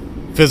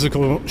in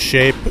physical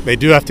shape. They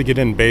do have to get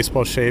in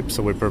baseball shape,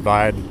 so we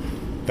provide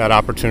that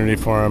opportunity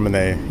for them, and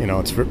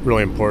it's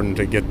really important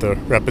to get the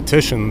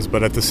repetitions,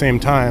 but at the same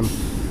time,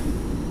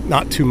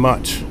 not too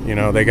much.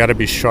 They got to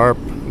be sharp.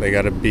 They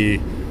got to be,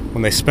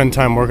 when they spend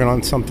time working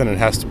on something, it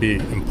has to be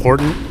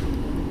important,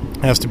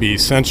 it has to be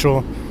essential,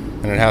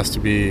 and it has to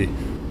be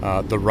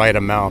the right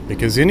amount,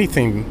 because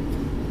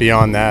anything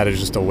beyond that is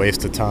just a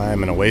waste of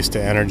time and a waste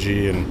of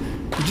energy, and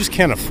you just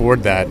can't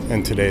afford that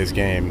in today's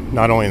game,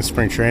 not only in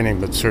spring training,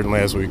 but certainly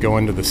as we go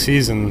into the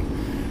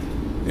season.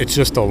 It's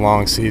just a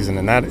long season,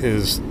 and that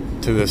is,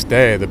 to this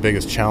day, the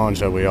biggest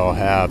challenge that we all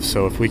have.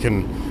 So if we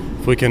can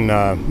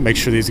make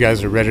sure these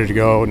guys are ready to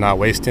go, not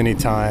waste any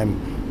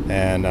time,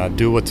 and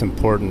do what's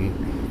important,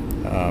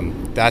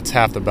 that's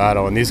half the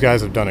battle. And these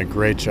guys have done a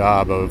great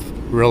job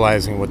of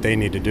realizing what they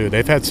need to do.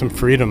 They've had some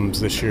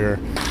freedoms this year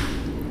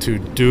to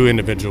do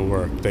individual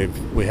work.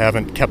 We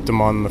haven't kept them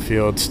on the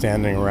field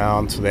standing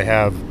around, so they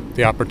have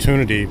the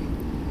opportunity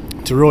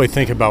to really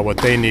think about what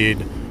they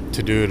need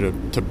to do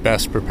to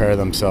best prepare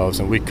themselves,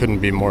 and we couldn't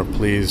be more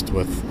pleased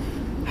with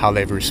how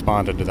they've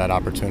responded to that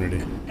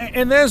opportunity.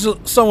 And there's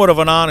somewhat of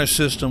an honor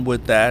system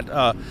with that.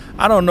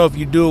 I don't know if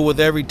you do it with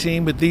every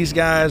team, but these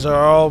guys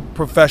are all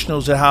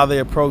professionals at how they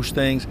approach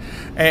things,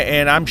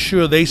 and I'm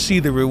sure they see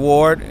the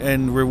reward,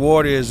 and the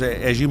reward is,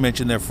 as you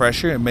mentioned, they're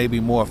fresher and maybe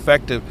more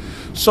effective.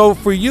 So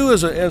for you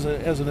as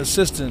an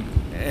assistant,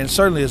 and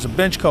certainly as a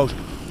bench coach,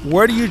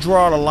 where do you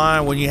draw the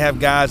line when you have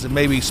guys that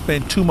maybe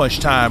spend too much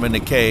time in the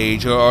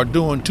cage or are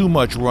doing too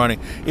much running?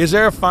 Is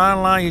there a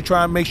fine line you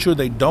try and make sure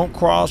they don't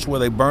cross where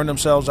they burn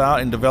themselves out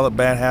and develop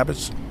bad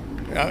habits?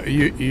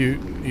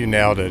 You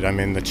nailed it. I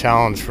mean, the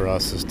challenge for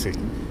us is to,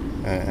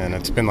 and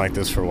it's been like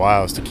this for a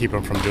while, is to keep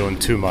them from doing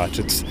too much.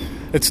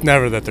 It's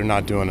never that they're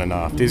not doing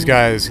enough. These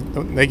guys,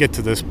 they get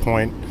to this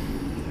point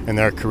in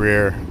their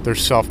career, they're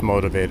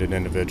self-motivated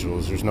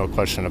individuals. There's no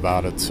question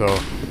about it. So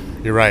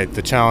you're right.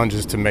 The challenge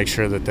is to make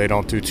sure that they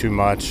don't do too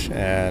much,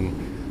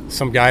 and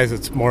some guys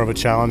it's more of a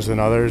challenge than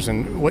others.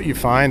 And what you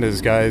find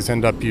is guys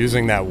end up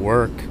using that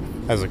work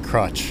as a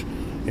crutch,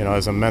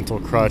 as a mental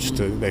crutch.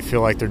 They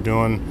feel like they're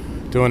doing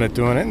it,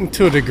 and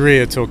to a degree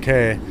it's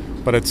okay,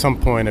 but at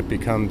some point it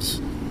becomes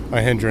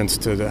a hindrance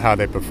to how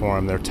they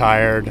perform. They're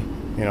tired,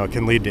 it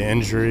can lead to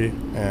injury,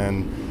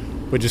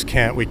 and we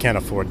can't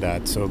afford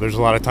that. So there's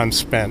a lot of time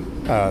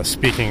spent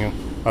speaking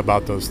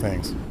about those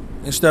things.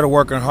 Instead of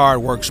working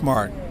hard, work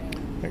smart.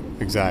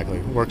 Exactly.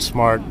 Work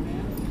smart.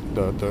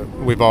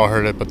 We've all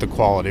heard it, but the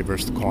quality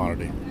versus the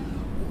quantity.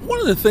 One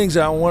of the things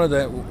I wanted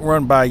to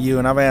run by you,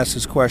 and I've asked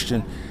this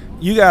question,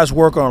 you guys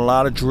work on a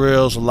lot of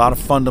drills, a lot of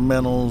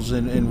fundamentals,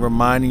 and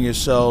reminding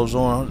yourselves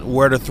on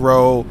where to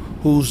throw,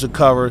 who's to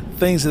cover,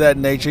 things of that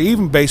nature,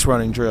 even base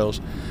running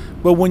drills.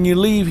 But when you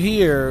leave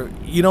here,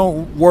 you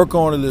don't work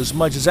on it as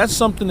much. Is that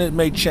something that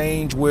may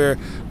change where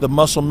the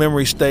muscle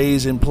memory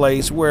stays in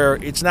place, where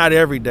it's not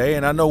every day?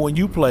 And I know when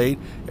you played,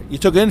 you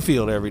took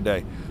infield every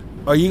day.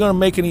 Are you going to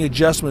make any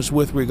adjustments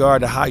with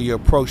regard to how you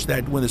approach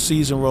that when the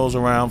season rolls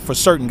around for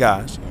certain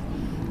guys?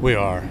 We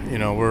are.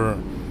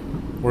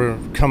 We're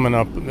coming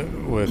up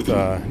with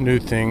new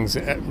things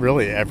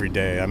really every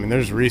day. I mean,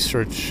 there's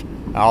research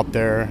out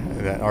there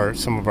that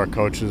some of our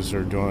coaches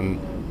are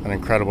doing an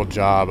incredible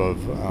job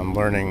of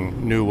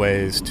learning new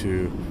ways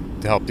to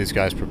help these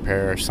guys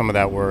prepare. Some of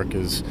that work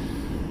is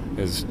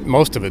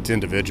most of it's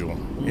individual,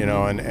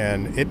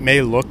 and it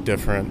may look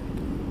different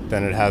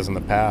than it has in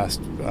the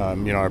past,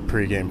 our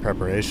pregame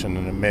preparation,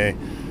 and it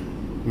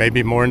may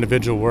be more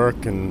individual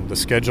work, and the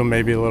schedule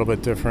may be a little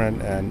bit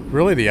different, and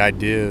really the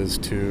idea is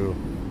to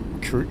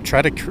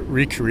try to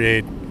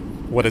recreate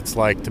what it's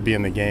like to be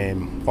in the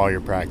game while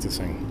you're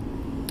practicing.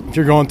 If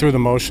you're going through the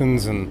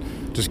motions and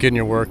just getting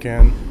your work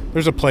in,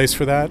 there's a place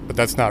for that, but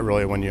that's not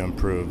really when you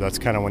improve. That's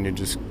kind of when you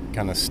just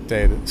kind of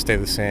stay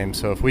the same.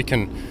 So if we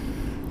can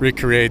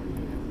recreate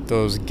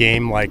those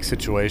game-like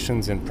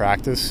situations in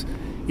practice,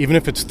 even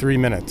if it's 3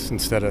 minutes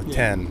instead of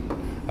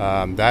 10,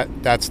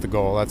 that's the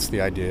goal, that's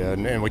the idea.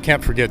 And we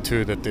can't forget,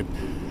 too, that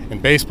in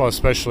baseball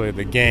especially,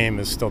 the game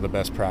is still the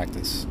best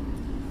practice.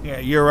 Yeah,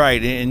 you're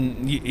right.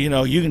 And,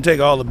 you can take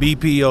all the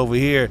BP over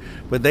here,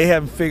 but they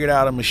haven't figured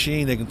out a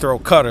machine that can throw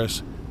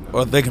cutters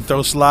or they can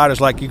throw sliders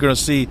like you're going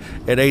to see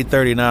at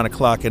 8:30, 9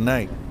 o'clock at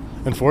night.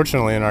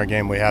 Unfortunately, in our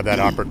game, we have that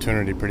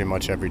opportunity pretty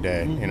much every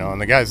day.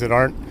 And the guys that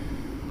aren't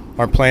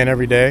playing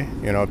every day,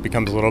 it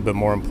becomes a little bit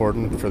more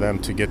important for them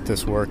to get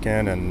this work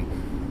in. And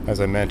as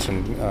I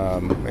mentioned,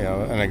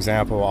 an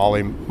example,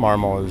 Ollie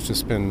Marmol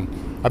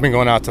I've been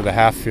going out to the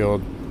half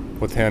field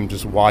with him,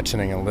 just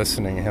watching and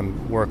listening to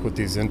him work with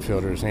these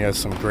infielders, and he has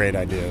some great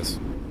ideas.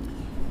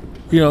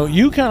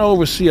 You kind of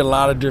oversee a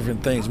lot of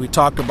different things. We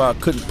talked about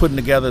putting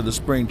together the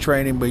spring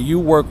training, but you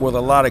work with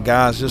a lot of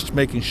guys just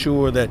making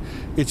sure that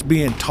it's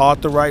being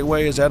taught the right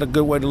way. Is that a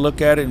good way to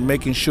look at it, and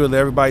making sure that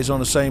everybody's on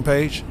the same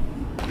page?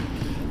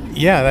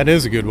 Yeah, that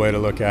is a good way to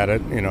look at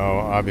it.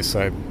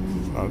 Obviously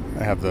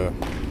I have the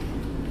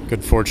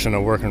good fortune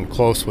of working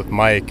close with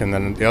Mike, and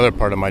then the other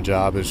part of my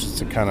job is just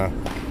to kind of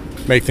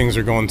make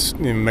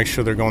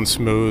sure they're going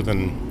smooth,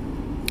 and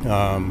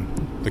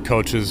the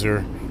coaches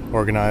are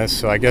organized.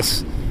 So I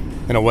guess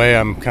in a way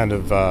I'm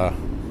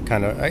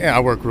I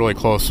work really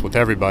close with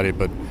everybody,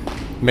 but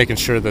making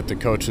sure that the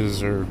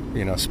coaches are,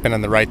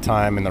 spending the right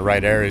time in the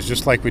right areas,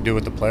 just like we do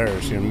with the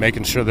players,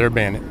 making sure they're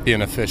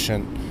being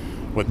efficient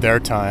with their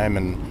time.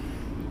 And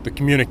the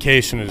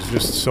communication is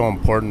just so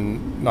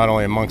important, not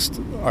only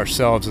amongst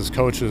ourselves as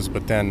coaches,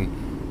 but then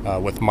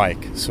with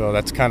Mike. So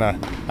that's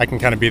I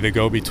can be the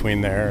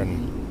go-between there.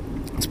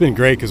 And it's been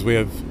great because we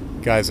have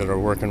guys that are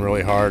working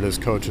really hard as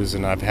coaches,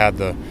 and I've had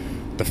the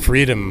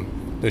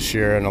freedom this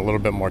year and a little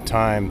bit more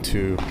time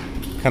to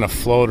kind of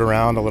float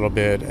around a little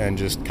bit and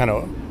just kind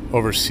of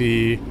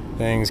oversee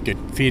things, get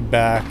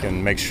feedback,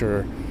 and make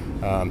sure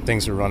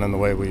things are running the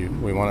way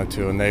we want it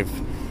to. And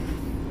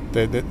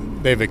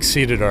they've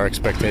exceeded our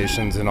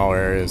expectations in all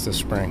areas this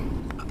spring.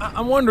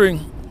 I'm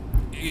wondering,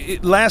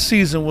 last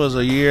season was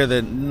a year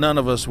that none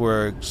of us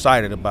were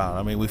excited about.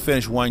 I mean, we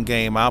finished one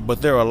game out,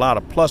 but there were a lot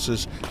of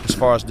pluses as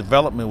far as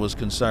development was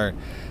concerned.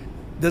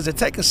 Does it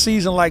take a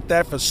season like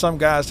that for some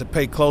guys to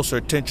pay closer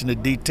attention to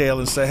detail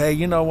and say, hey,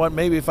 you know what,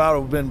 maybe if I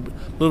would have been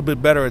a little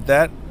bit better at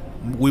that,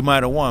 we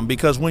might have won?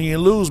 Because when you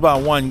lose by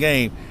one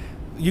game,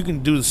 you can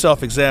do the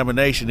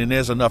self-examination and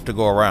there's enough to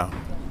go around.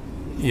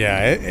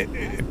 Yeah,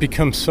 it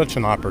becomes such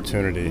an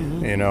opportunity,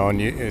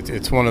 and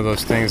it's one of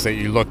those things that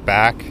you look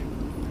back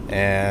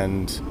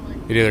and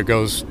it either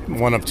goes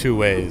one of two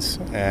ways.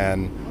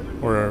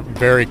 And we're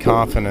very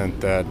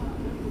confident that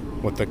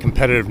with the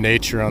competitive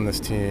nature on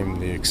this team,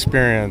 the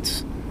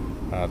experience,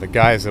 the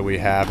guys that we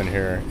have in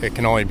here, it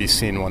can only be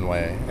seen one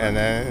way. And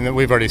then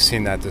we've already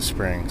seen that this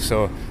spring.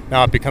 So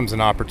now it becomes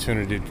an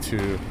opportunity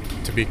to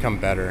become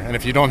better. And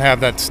if you don't have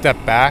that step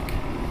back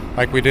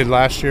like we did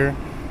last year,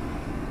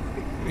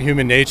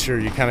 human nature,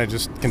 you kind of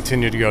just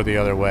continue to go the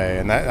other way.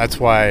 And that's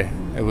why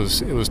it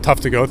was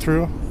tough to go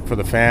through for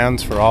the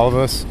fans, for all of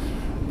us.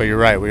 But you're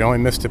right, we only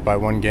missed it by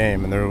one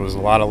game, and there was a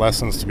lot of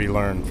lessons to be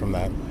learned from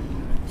that.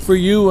 For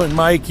you and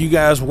Mike, you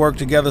guys work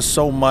together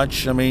so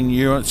much. I mean,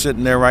 you're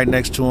sitting there right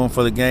next to him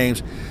for the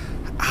games.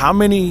 How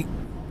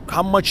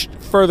much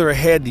further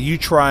ahead do you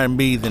try and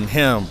be than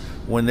him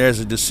when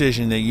there's a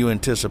decision that you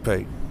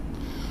anticipate?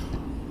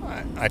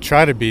 I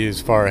try to be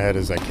as far ahead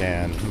as I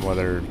can,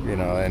 whether,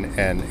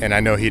 and I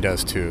know he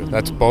does too.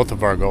 That's both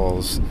of our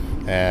goals.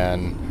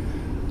 And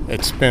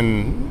it's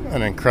been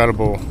an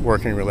incredible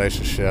working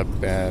relationship,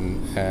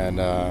 and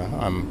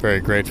I'm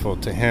very grateful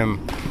to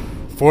him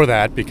for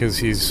that, because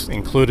he's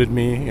included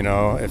me.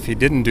 If he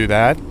didn't do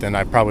that, then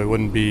I probably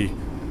wouldn't be,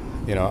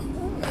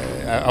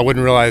 I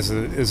wouldn't realize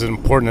it as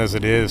important as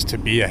it is to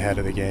be ahead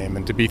of the game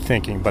and to be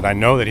thinking. But I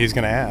know that he's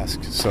going to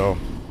ask. So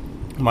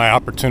my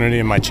opportunity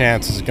and my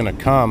chance is going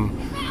to come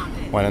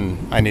when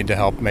I need to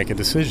help make a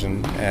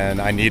decision,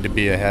 and I need to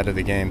be ahead of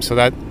the game. So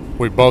that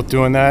we're both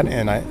doing that,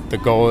 and the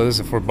goal is,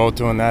 if we're both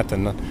doing that,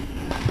 then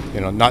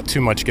not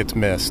too much gets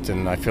missed,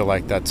 and I feel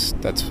like that's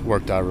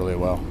worked out really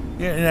well.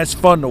 Yeah, and that's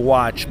fun to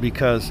watch,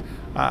 because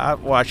I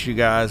watch you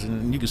guys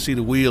and you can see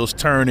the wheels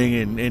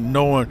turning and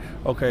knowing,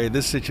 okay,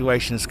 this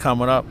situation is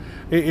coming up.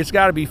 It's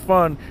got to be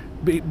fun,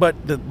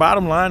 but the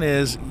bottom line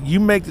is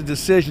you make the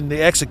decision,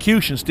 the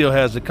execution still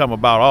has to come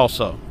about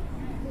also.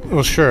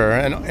 Well, sure,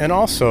 and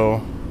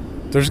also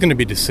there's going to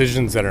be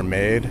decisions that are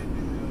made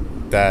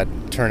that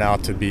turn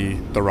out to be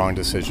the wrong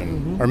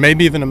decision, or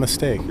maybe even a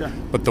mistake. Yeah.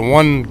 But the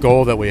one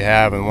goal that we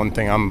have, and one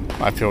thing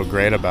I feel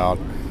great about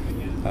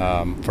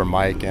for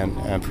Mike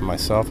and for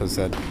myself, is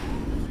that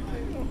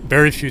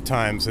very few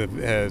times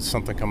has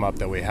something come up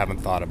that we haven't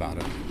thought about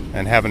it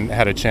and haven't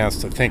had a chance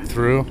to think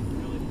through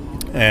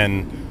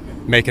and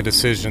make a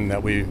decision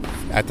that we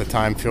at the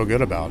time feel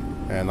good about.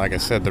 And like I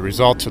said, the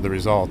results are the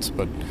results,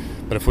 but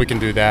if we can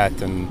do that,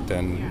 then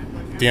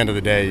at the end of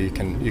the day, you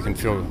can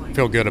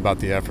feel good about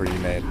the effort you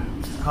made.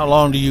 How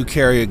long do you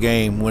carry a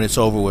game when it's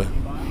over with?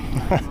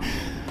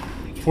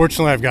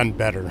 Fortunately, I've gotten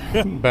better.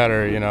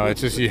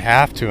 It's just you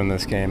have to in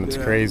this game. It's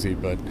crazy,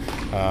 but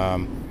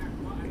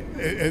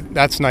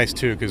that's nice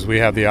too, because we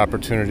have the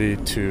opportunity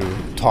to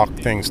talk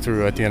things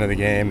through at the end of the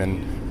game,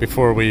 and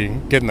before we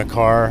get in the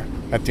car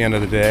at the end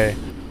of the day,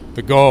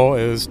 the goal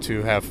is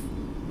to have,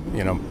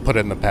 put it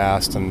in the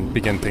past and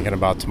begin thinking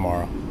about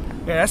tomorrow.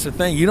 Yeah, that's the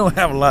thing. You don't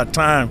have a lot of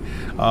time.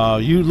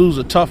 You lose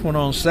a tough one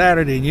on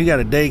Saturday, and you got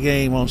a day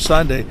game on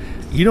Sunday.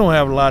 You don't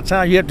have a lot of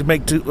time. You have to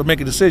make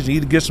a decision: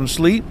 either get some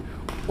sleep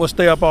or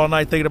stay up all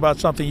night thinking about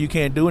something you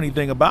can't do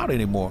anything about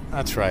anymore.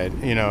 That's right.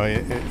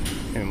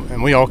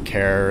 And we all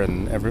care,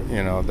 and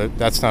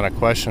that's not a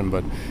question.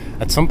 But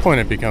at some point,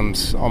 it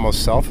becomes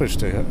almost selfish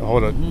to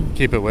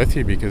keep it with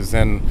you, because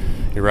then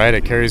you're right.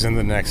 It carries into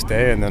the next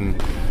day, and then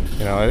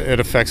it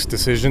affects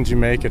decisions you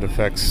make. It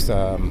affects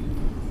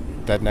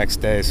that next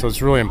day. So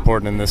it's really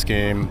important in this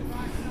game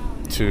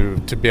to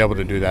be able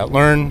to do that.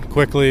 Learn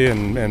quickly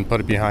and put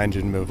it behind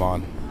you and move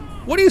on.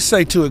 What do you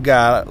say to a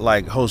guy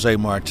like Jose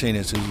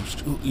Martinez,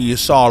 who you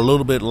saw a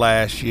little bit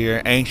last year,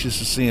 anxious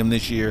to see him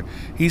this year?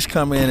 He's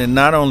come in and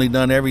not only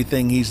done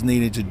everything he's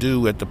needed to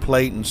do at the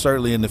plate and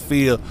certainly in the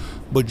field,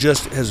 but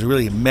just has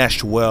really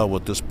meshed well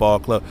with this ball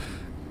club.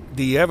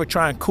 Do you ever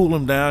try and cool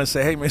him down and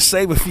say, hey, man,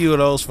 save a few of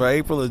those for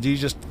April, or do you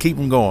just keep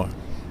him going?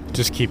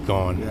 just keep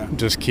going. Yeah.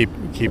 Just keep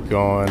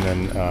going,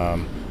 and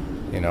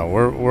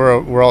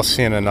we're all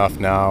seeing enough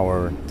now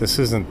where this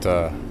isn't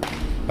a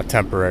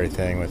temporary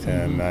thing with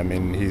him. I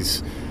mean,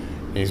 he's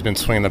been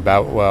swinging the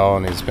bat well,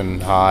 and he's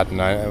been hot.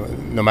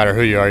 And no matter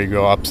who you are, you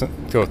go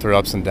through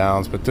ups and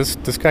downs. But this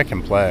guy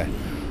can play,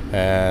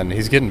 and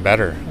he's getting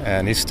better,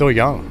 and he's still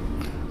young.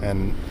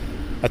 And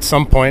at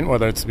some point,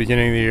 whether it's the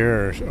beginning of the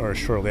year or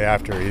shortly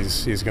after,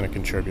 he's going to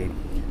contribute.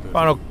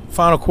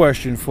 Final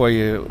question for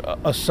you.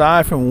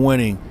 Aside from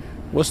winning,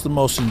 what's the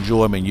most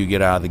enjoyment you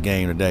get out of the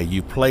game today?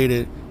 You played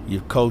it,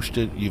 you've coached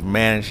it, you've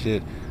managed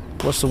it.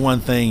 What's the one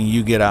thing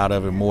you get out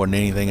of it more than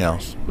anything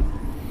else?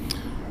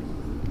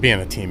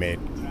 Being a teammate,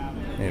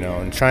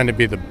 and trying to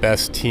be the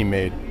best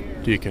teammate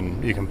you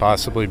can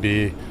possibly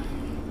be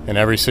in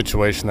every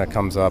situation that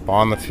comes up,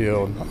 on the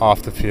field,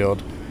 off the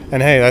field.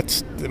 And hey,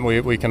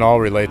 we can all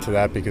relate to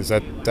that, because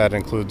that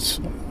includes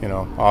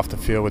off the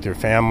field with your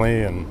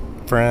family and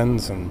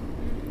friends. And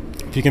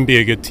if you can be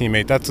a good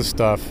teammate, that's the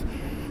stuff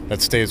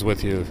that stays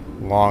with you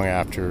long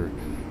after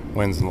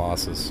wins and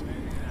losses.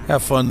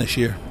 Have fun this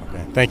year.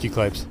 Okay. Thank you,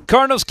 Claves.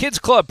 Cardinals Kids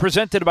Club,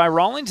 presented by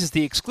Rawlings, is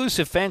the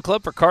exclusive fan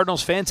club for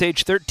Cardinals fans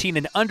age 13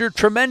 and under.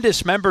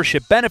 Tremendous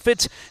membership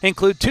benefits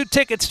include 2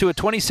 tickets to a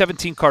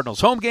 2017 Cardinals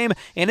home game,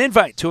 an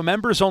invite to a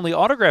members-only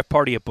autograph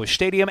party at Busch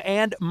Stadium,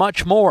 and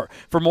much more.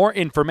 For more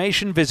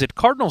information, visit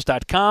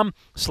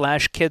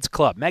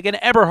cardinals.com/kidsclub. Megan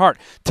Eberhardt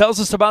tells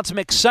us about some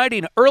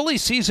exciting early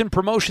season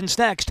promotions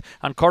next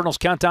on Cardinals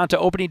Countdown to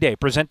Opening Day,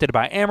 presented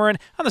by Ameren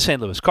on the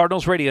St. Louis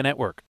Cardinals Radio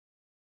Network.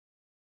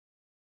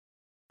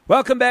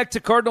 Welcome back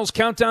to Cardinals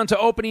Countdown to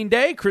Opening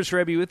Day. Chris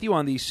Rebby with you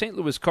on the St.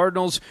 Louis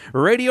Cardinals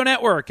Radio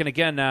Network. And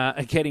again,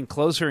 getting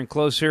closer and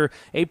closer.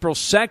 April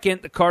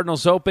 2nd, the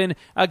Cardinals open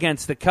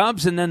against the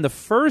Cubs, and then the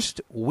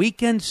first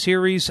weekend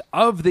series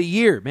of the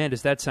year. Man,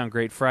 does that sound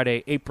great.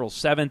 Friday, April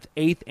 7th,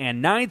 8th,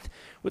 and 9th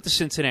with the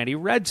Cincinnati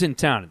Reds in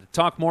town. And to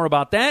talk more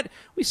about that,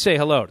 we say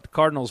hello to the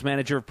Cardinals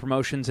Manager of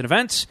Promotions and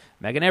Events,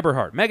 Megan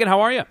Eberhardt. Megan, how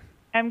are you?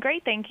 I'm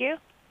great, thank you.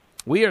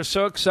 We are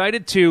so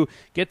excited to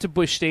get to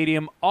Busch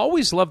Stadium.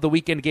 Always love the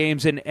weekend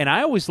games, and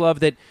I always love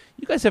that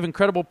you guys have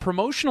incredible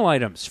promotional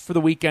items for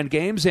the weekend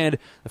games, and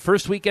the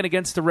first weekend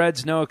against the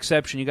Reds, no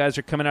exception. You guys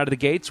are coming out of the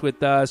gates with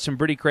some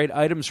pretty great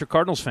items for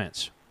Cardinals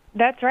fans.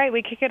 That's right.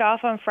 We kick it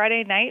off on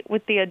Friday night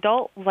with the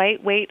adult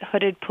lightweight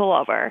hooded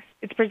pullover.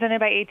 It's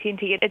presented by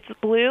AT&T. It's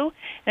blue,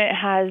 and it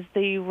has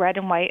the red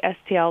and white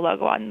STL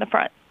logo on the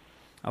front.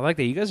 I like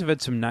that. You guys have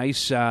had some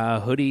nice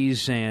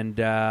hoodies and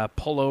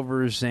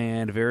pullovers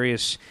and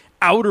various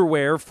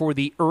outerwear for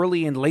the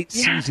early and late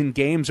season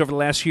games over the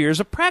last few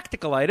years. A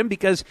practical item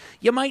because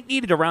you might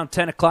need it around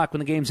 10 o'clock when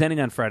the game's ending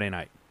on Friday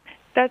night.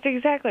 That's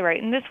exactly right.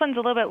 And this one's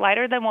a little bit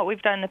lighter than what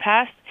we've done in the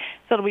past,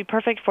 so it'll be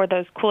perfect for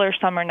those cooler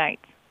summer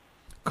nights.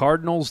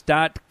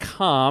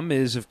 Cardinals.com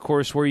is, of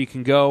course, where you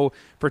can go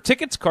for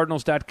tickets.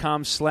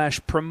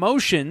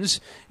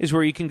 Cardinals.com/promotions is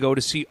where you can go to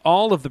see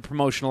all of the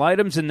promotional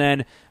items. And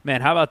then,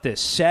 man, how about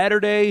this?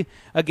 Saturday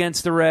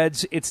against the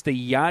Reds, it's the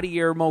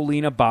Yadier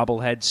Molina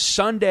bobblehead.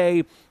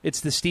 Sunday, it's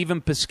the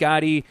Stephen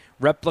Piscotty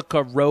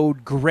replica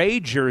road gray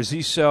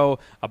jersey. So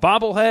a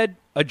bobblehead,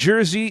 a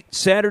jersey,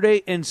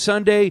 Saturday and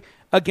Sunday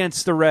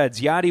against the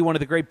Reds. Yadi, one of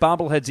the great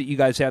bobbleheads that you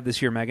guys have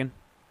this year, Megan.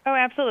 Oh,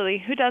 absolutely.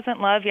 Who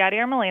doesn't love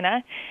Yadier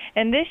Molina?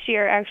 And this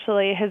year,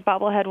 actually, his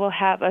bobblehead will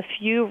have a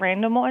few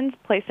random ones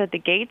placed at the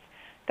gates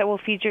that will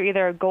feature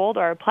either a gold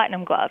or a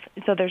platinum glove.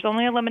 So there's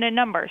only a limited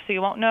number, so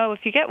you won't know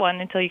if you get one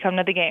until you come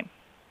to the game.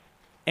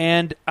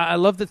 And I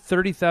love that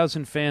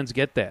 30,000 fans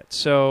get that.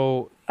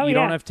 So you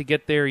don't have to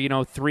get there,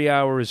 3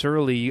 hours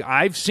early.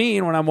 I've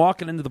seen when I'm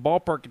walking into the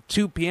ballpark at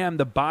 2 p.m.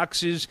 the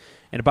boxes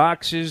and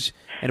boxes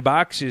and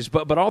boxes.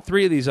 But all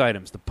three of these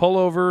items, the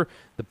pullover,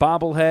 the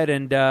bobblehead,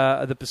 and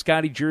the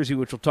Piscotty jersey,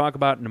 which we'll talk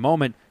about in a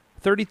moment,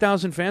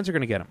 30,000 fans are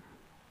going to get them.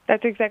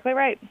 That's exactly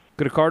right.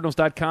 Go to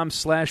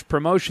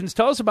Cardinals.com/promotions.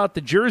 Tell us about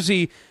the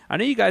jersey. I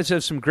know you guys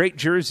have some great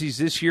jerseys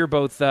this year,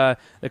 both the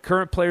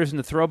current players and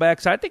the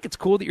throwbacks. I think it's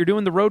cool that you're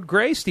doing the road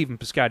gray Stephen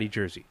Piscotty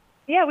jersey.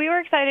 Yeah, we were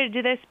excited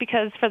to do this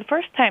because for the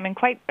first time in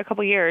quite a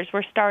couple years,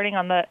 we're starting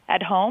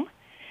at home.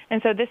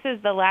 And so this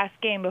is the last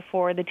game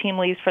before the team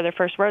leaves for their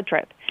first road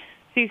trip.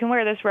 So you can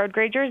wear this road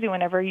gray jersey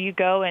whenever you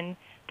go and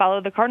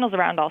follow the Cardinals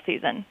around all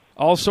season.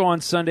 Also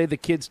on Sunday, the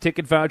kids'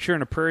 ticket voucher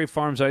and a Prairie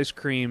Farms ice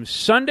cream.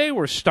 Sunday,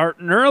 we're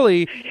starting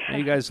early. And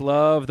you guys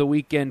love the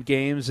weekend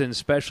games, and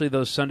especially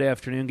those Sunday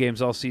afternoon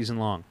games all season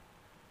long.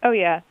 Oh,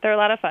 yeah. They're a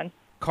lot of fun.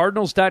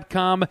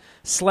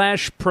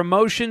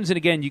 Cardinals.com/promotions. And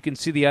again, you can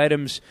see the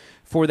items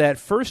for that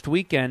first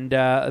weekend,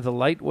 the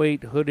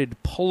lightweight hooded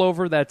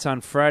pullover. That's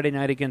on Friday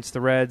night against the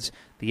Reds.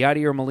 The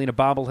Yadier Molina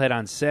bobblehead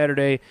on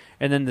Saturday.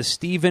 And then the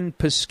Stephen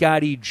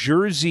Piscotty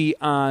jersey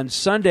on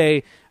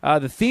Sunday.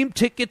 The theme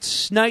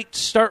tickets night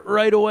start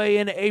right away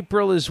in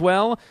April as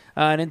well,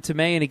 and into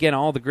May. And again,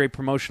 all the great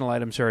promotional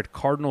items are at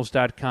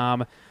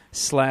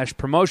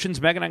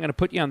Cardinals.com/promotions. Megan, I'm going to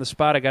put you on the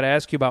spot. I got to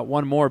ask you about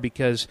one more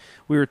because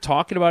we were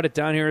talking about it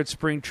down here at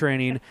spring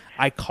training.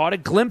 I caught a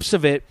glimpse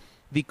of it.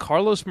 The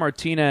Carlos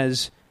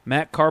Martinez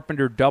Matt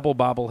Carpenter double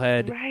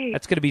bobblehead. Right.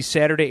 That's going to be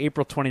Saturday,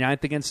 April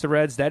 29th against the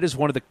Reds. That is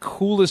one of the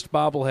coolest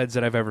bobbleheads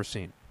that I've ever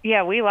seen.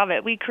 Yeah, we love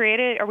it. We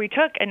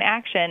took an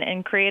action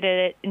and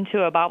created it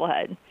into a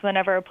bobblehead. So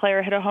whenever a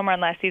player hit a home run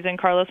last season,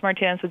 Carlos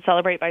Martinez would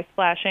celebrate by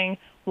splashing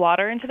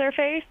water into their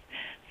face.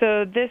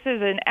 So this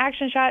is an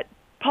action shot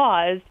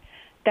paused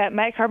that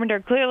Matt Carpenter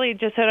clearly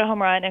just hit a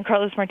home run, and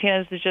Carlos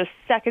Martinez is just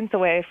seconds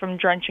away from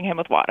drenching him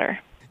with water.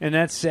 And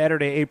that's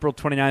Saturday, April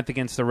 29th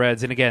against the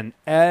Reds. And again,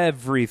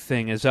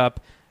 everything is up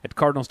at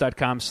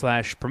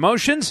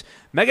Cardinals.com/promotions.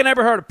 Megan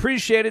Eberhardt,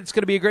 appreciate it. It's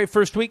going to be a great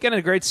first weekend and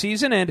a great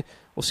season, and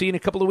we'll see you in a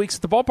couple of weeks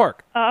at the ballpark.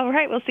 All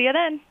right, we'll see you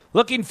then.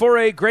 Looking for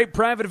a great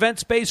private event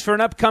space for an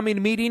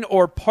upcoming meeting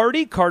or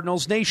party?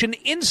 Cardinals Nation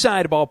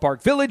inside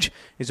Ballpark Village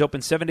is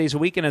open 7 days a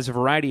week and has a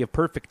variety of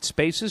perfect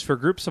spaces for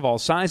groups of all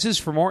sizes.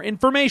 For more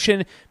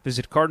information,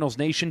 visit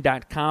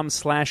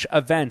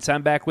cardinalsnation.com/events.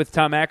 I'm back with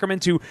Tom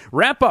Ackerman to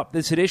wrap up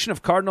this edition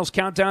of Cardinals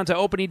Countdown to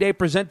Opening Day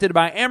presented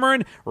by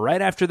Ameren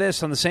right after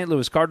this on the St.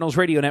 Louis Cardinals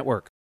Radio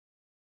Network.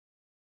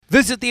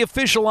 Visit the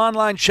official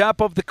online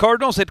shop of the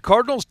Cardinals at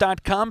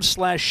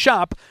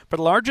cardinals.com/shop for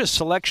the largest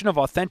selection of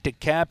authentic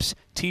caps,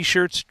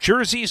 T-shirts,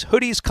 jerseys,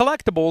 hoodies,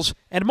 collectibles,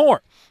 and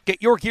more. Get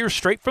your gear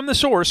straight from the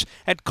source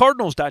at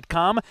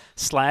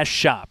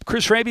cardinals.com/shop.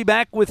 Chris Raby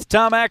back with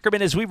Tom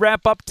Ackerman as we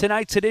wrap up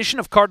tonight's edition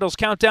of Cardinals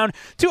Countdown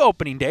to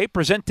Opening Day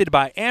presented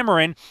by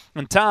Ameren.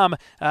 And Tom,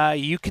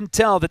 you can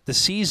tell that the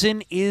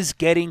season is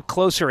getting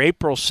closer.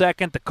 April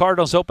 2nd, the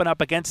Cardinals open up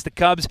against the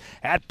Cubs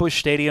at Busch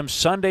Stadium,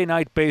 Sunday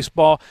Night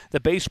Baseball. The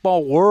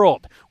baseball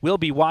world will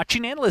be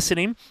watching and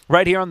listening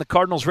right here on the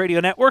Cardinals Radio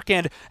Network.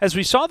 And as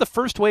we saw the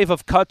first wave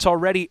of cuts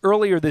already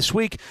earlier this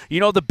week,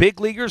 the big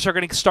leaguers are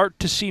going to start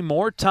to see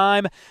more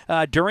time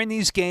during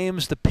these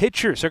games. The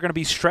pitchers are going to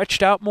be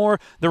stretched out more.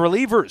 The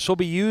relievers will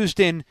be used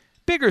in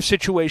bigger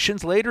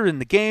situations later in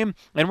the game,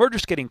 and we're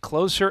just getting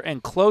closer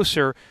and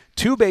closer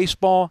to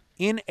baseball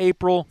in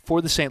April for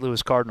the St.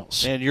 Louis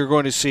Cardinals. And you're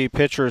going to see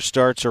pitchers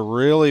start to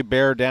really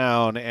bear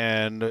down,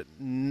 and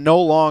no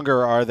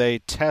longer are they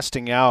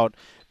testing out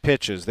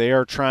pitches. They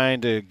are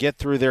trying to get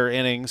through their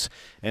innings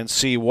and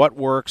see what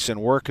works and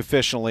work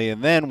efficiently.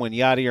 And then when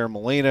Yadier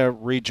Molina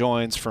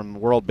rejoins from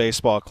World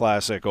Baseball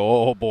Classic,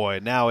 oh boy,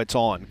 now it's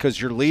on,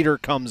 because your leader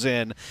comes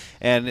in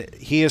and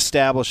he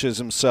establishes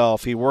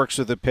himself. He works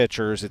with the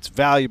pitchers. It's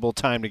valuable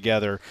time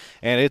together,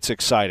 and it's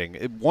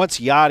exciting.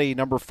 Once Yadi,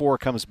 number 4,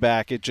 comes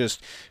back, it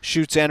just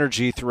shoots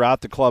energy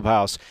throughout the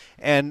clubhouse.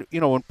 And,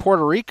 when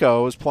Puerto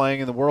Rico was playing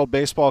in the World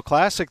Baseball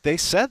Classic, they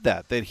said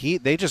that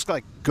they just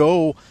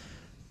go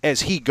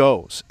as he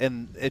goes,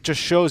 and it just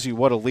shows you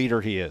what a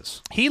leader he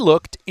is. He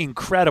looked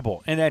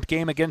incredible in that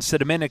game against the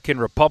Dominican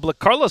Republic.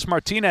 Carlos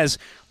Martinez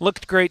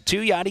looked great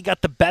too. Yadi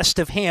got the best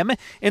of him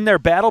in their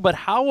battle, but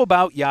how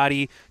about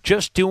Yadi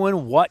just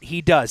doing what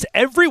he does?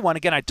 Everyone,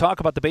 again, I talk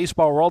about the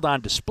baseball world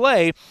on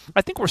display.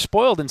 I think we're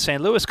spoiled in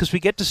St. Louis because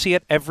we get to see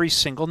it every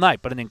single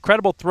night, but an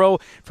incredible throw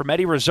from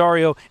Eddie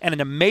Rosario and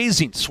an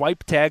amazing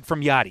swipe tag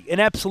from Yadi.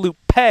 An absolute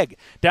peg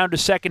down to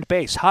second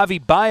base.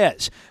 Javi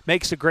Baez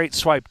makes a great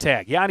swipe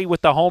tag. Yadi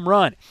with the home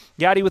run.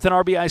 Yadi with an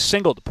RBI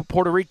single to put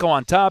Puerto Rico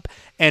on top.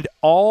 And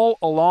all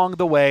along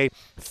the way,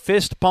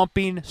 fist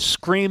pumping,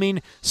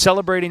 screaming,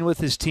 celebrating with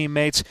his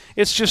teammates.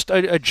 It's just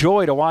a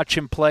joy to watch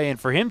him play. And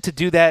for him to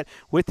do that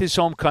with his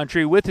home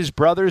country, with his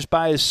brothers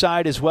by his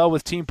side as well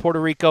with Team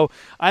Puerto Rico,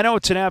 I know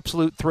it's an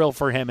absolute thrill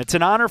for him. It's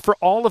an honor for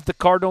all of the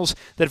Cardinals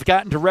that have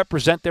gotten to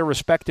represent their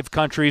respective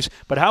countries.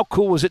 But how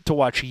cool was it to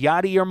watch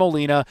Yadier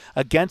Molina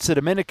against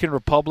the Dominican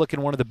Republic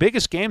in one of the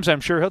biggest games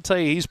I'm sure he'll tell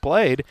you he's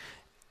played?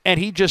 And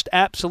he just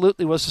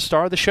absolutely was the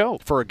star of the show.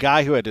 For a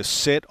guy who had to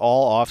sit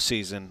all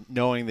offseason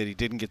knowing that he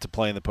didn't get to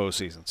play in the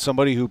postseason,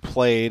 somebody who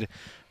played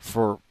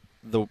for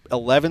the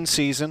 11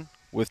 season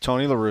with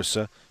Tony La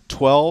Russa,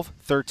 12,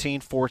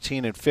 13,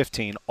 14, and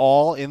 15,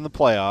 all in the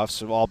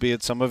playoffs,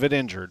 albeit some of it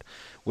injured,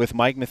 with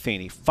Mike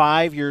Matheny.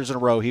 5 years in a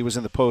row he was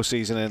in the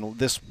postseason, and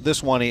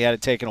this one he had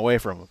it taken away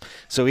from him.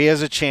 So he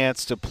has a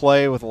chance to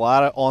play with a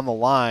lot on the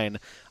line.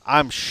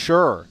 I'm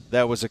sure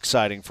that was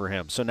exciting for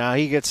him. So now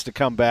he gets to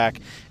come back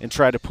and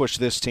try to push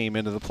this team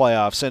into the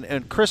playoffs.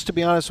 And Chris, to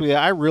be honest with you,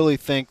 I really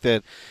think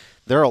that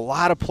there are a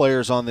lot of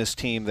players on this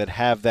team that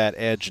have that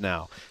edge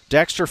now.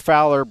 Dexter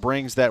Fowler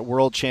brings that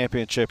world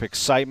championship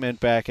excitement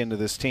back into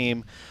this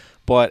team,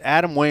 but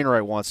Adam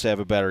Wainwright wants to have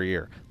a better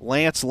year.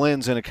 Lance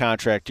Lynn's in a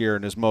contract year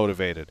and is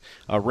motivated.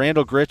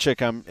 Randall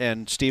Grichuk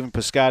and Stephen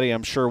Piscotty,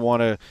 I'm sure,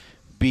 want to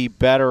be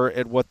better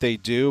at what they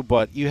do,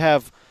 but you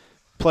have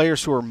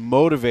players who are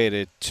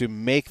motivated to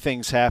make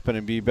things happen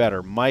and be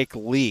better. Mike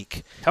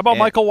Leake. How about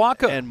Michael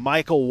Wacha? And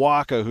Michael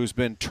Wacha, who's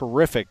been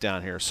terrific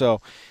down here.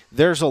 So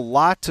there's a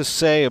lot to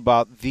say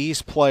about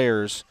these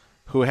players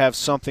who have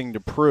something to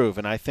prove,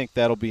 and I think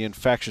that'll be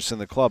infectious in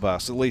the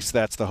clubhouse. At least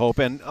that's the hope.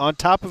 And on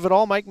top of it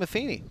all, Mike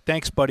Matheny.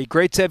 Thanks, buddy.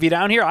 Great to have you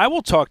down here. I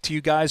will talk to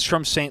you guys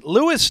from St.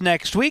 Louis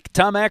next week.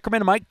 Tom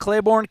Ackerman and Mike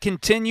Claiborne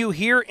continue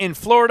here in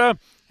Florida.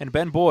 And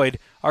Ben Boyd,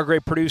 our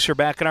great producer,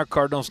 back in our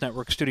Cardinals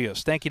Network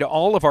studios. Thank you to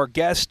all of our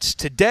guests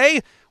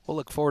today. We'll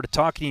look forward to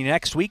talking to you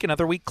next week,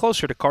 another week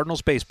closer to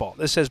Cardinals baseball.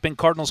 This has been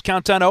Cardinals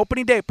Countdown to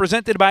Opening Day,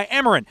 presented by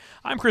Amarin.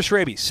 I'm Chris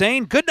Raby,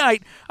 saying good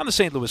night on the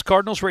St. Louis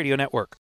Cardinals Radio Network.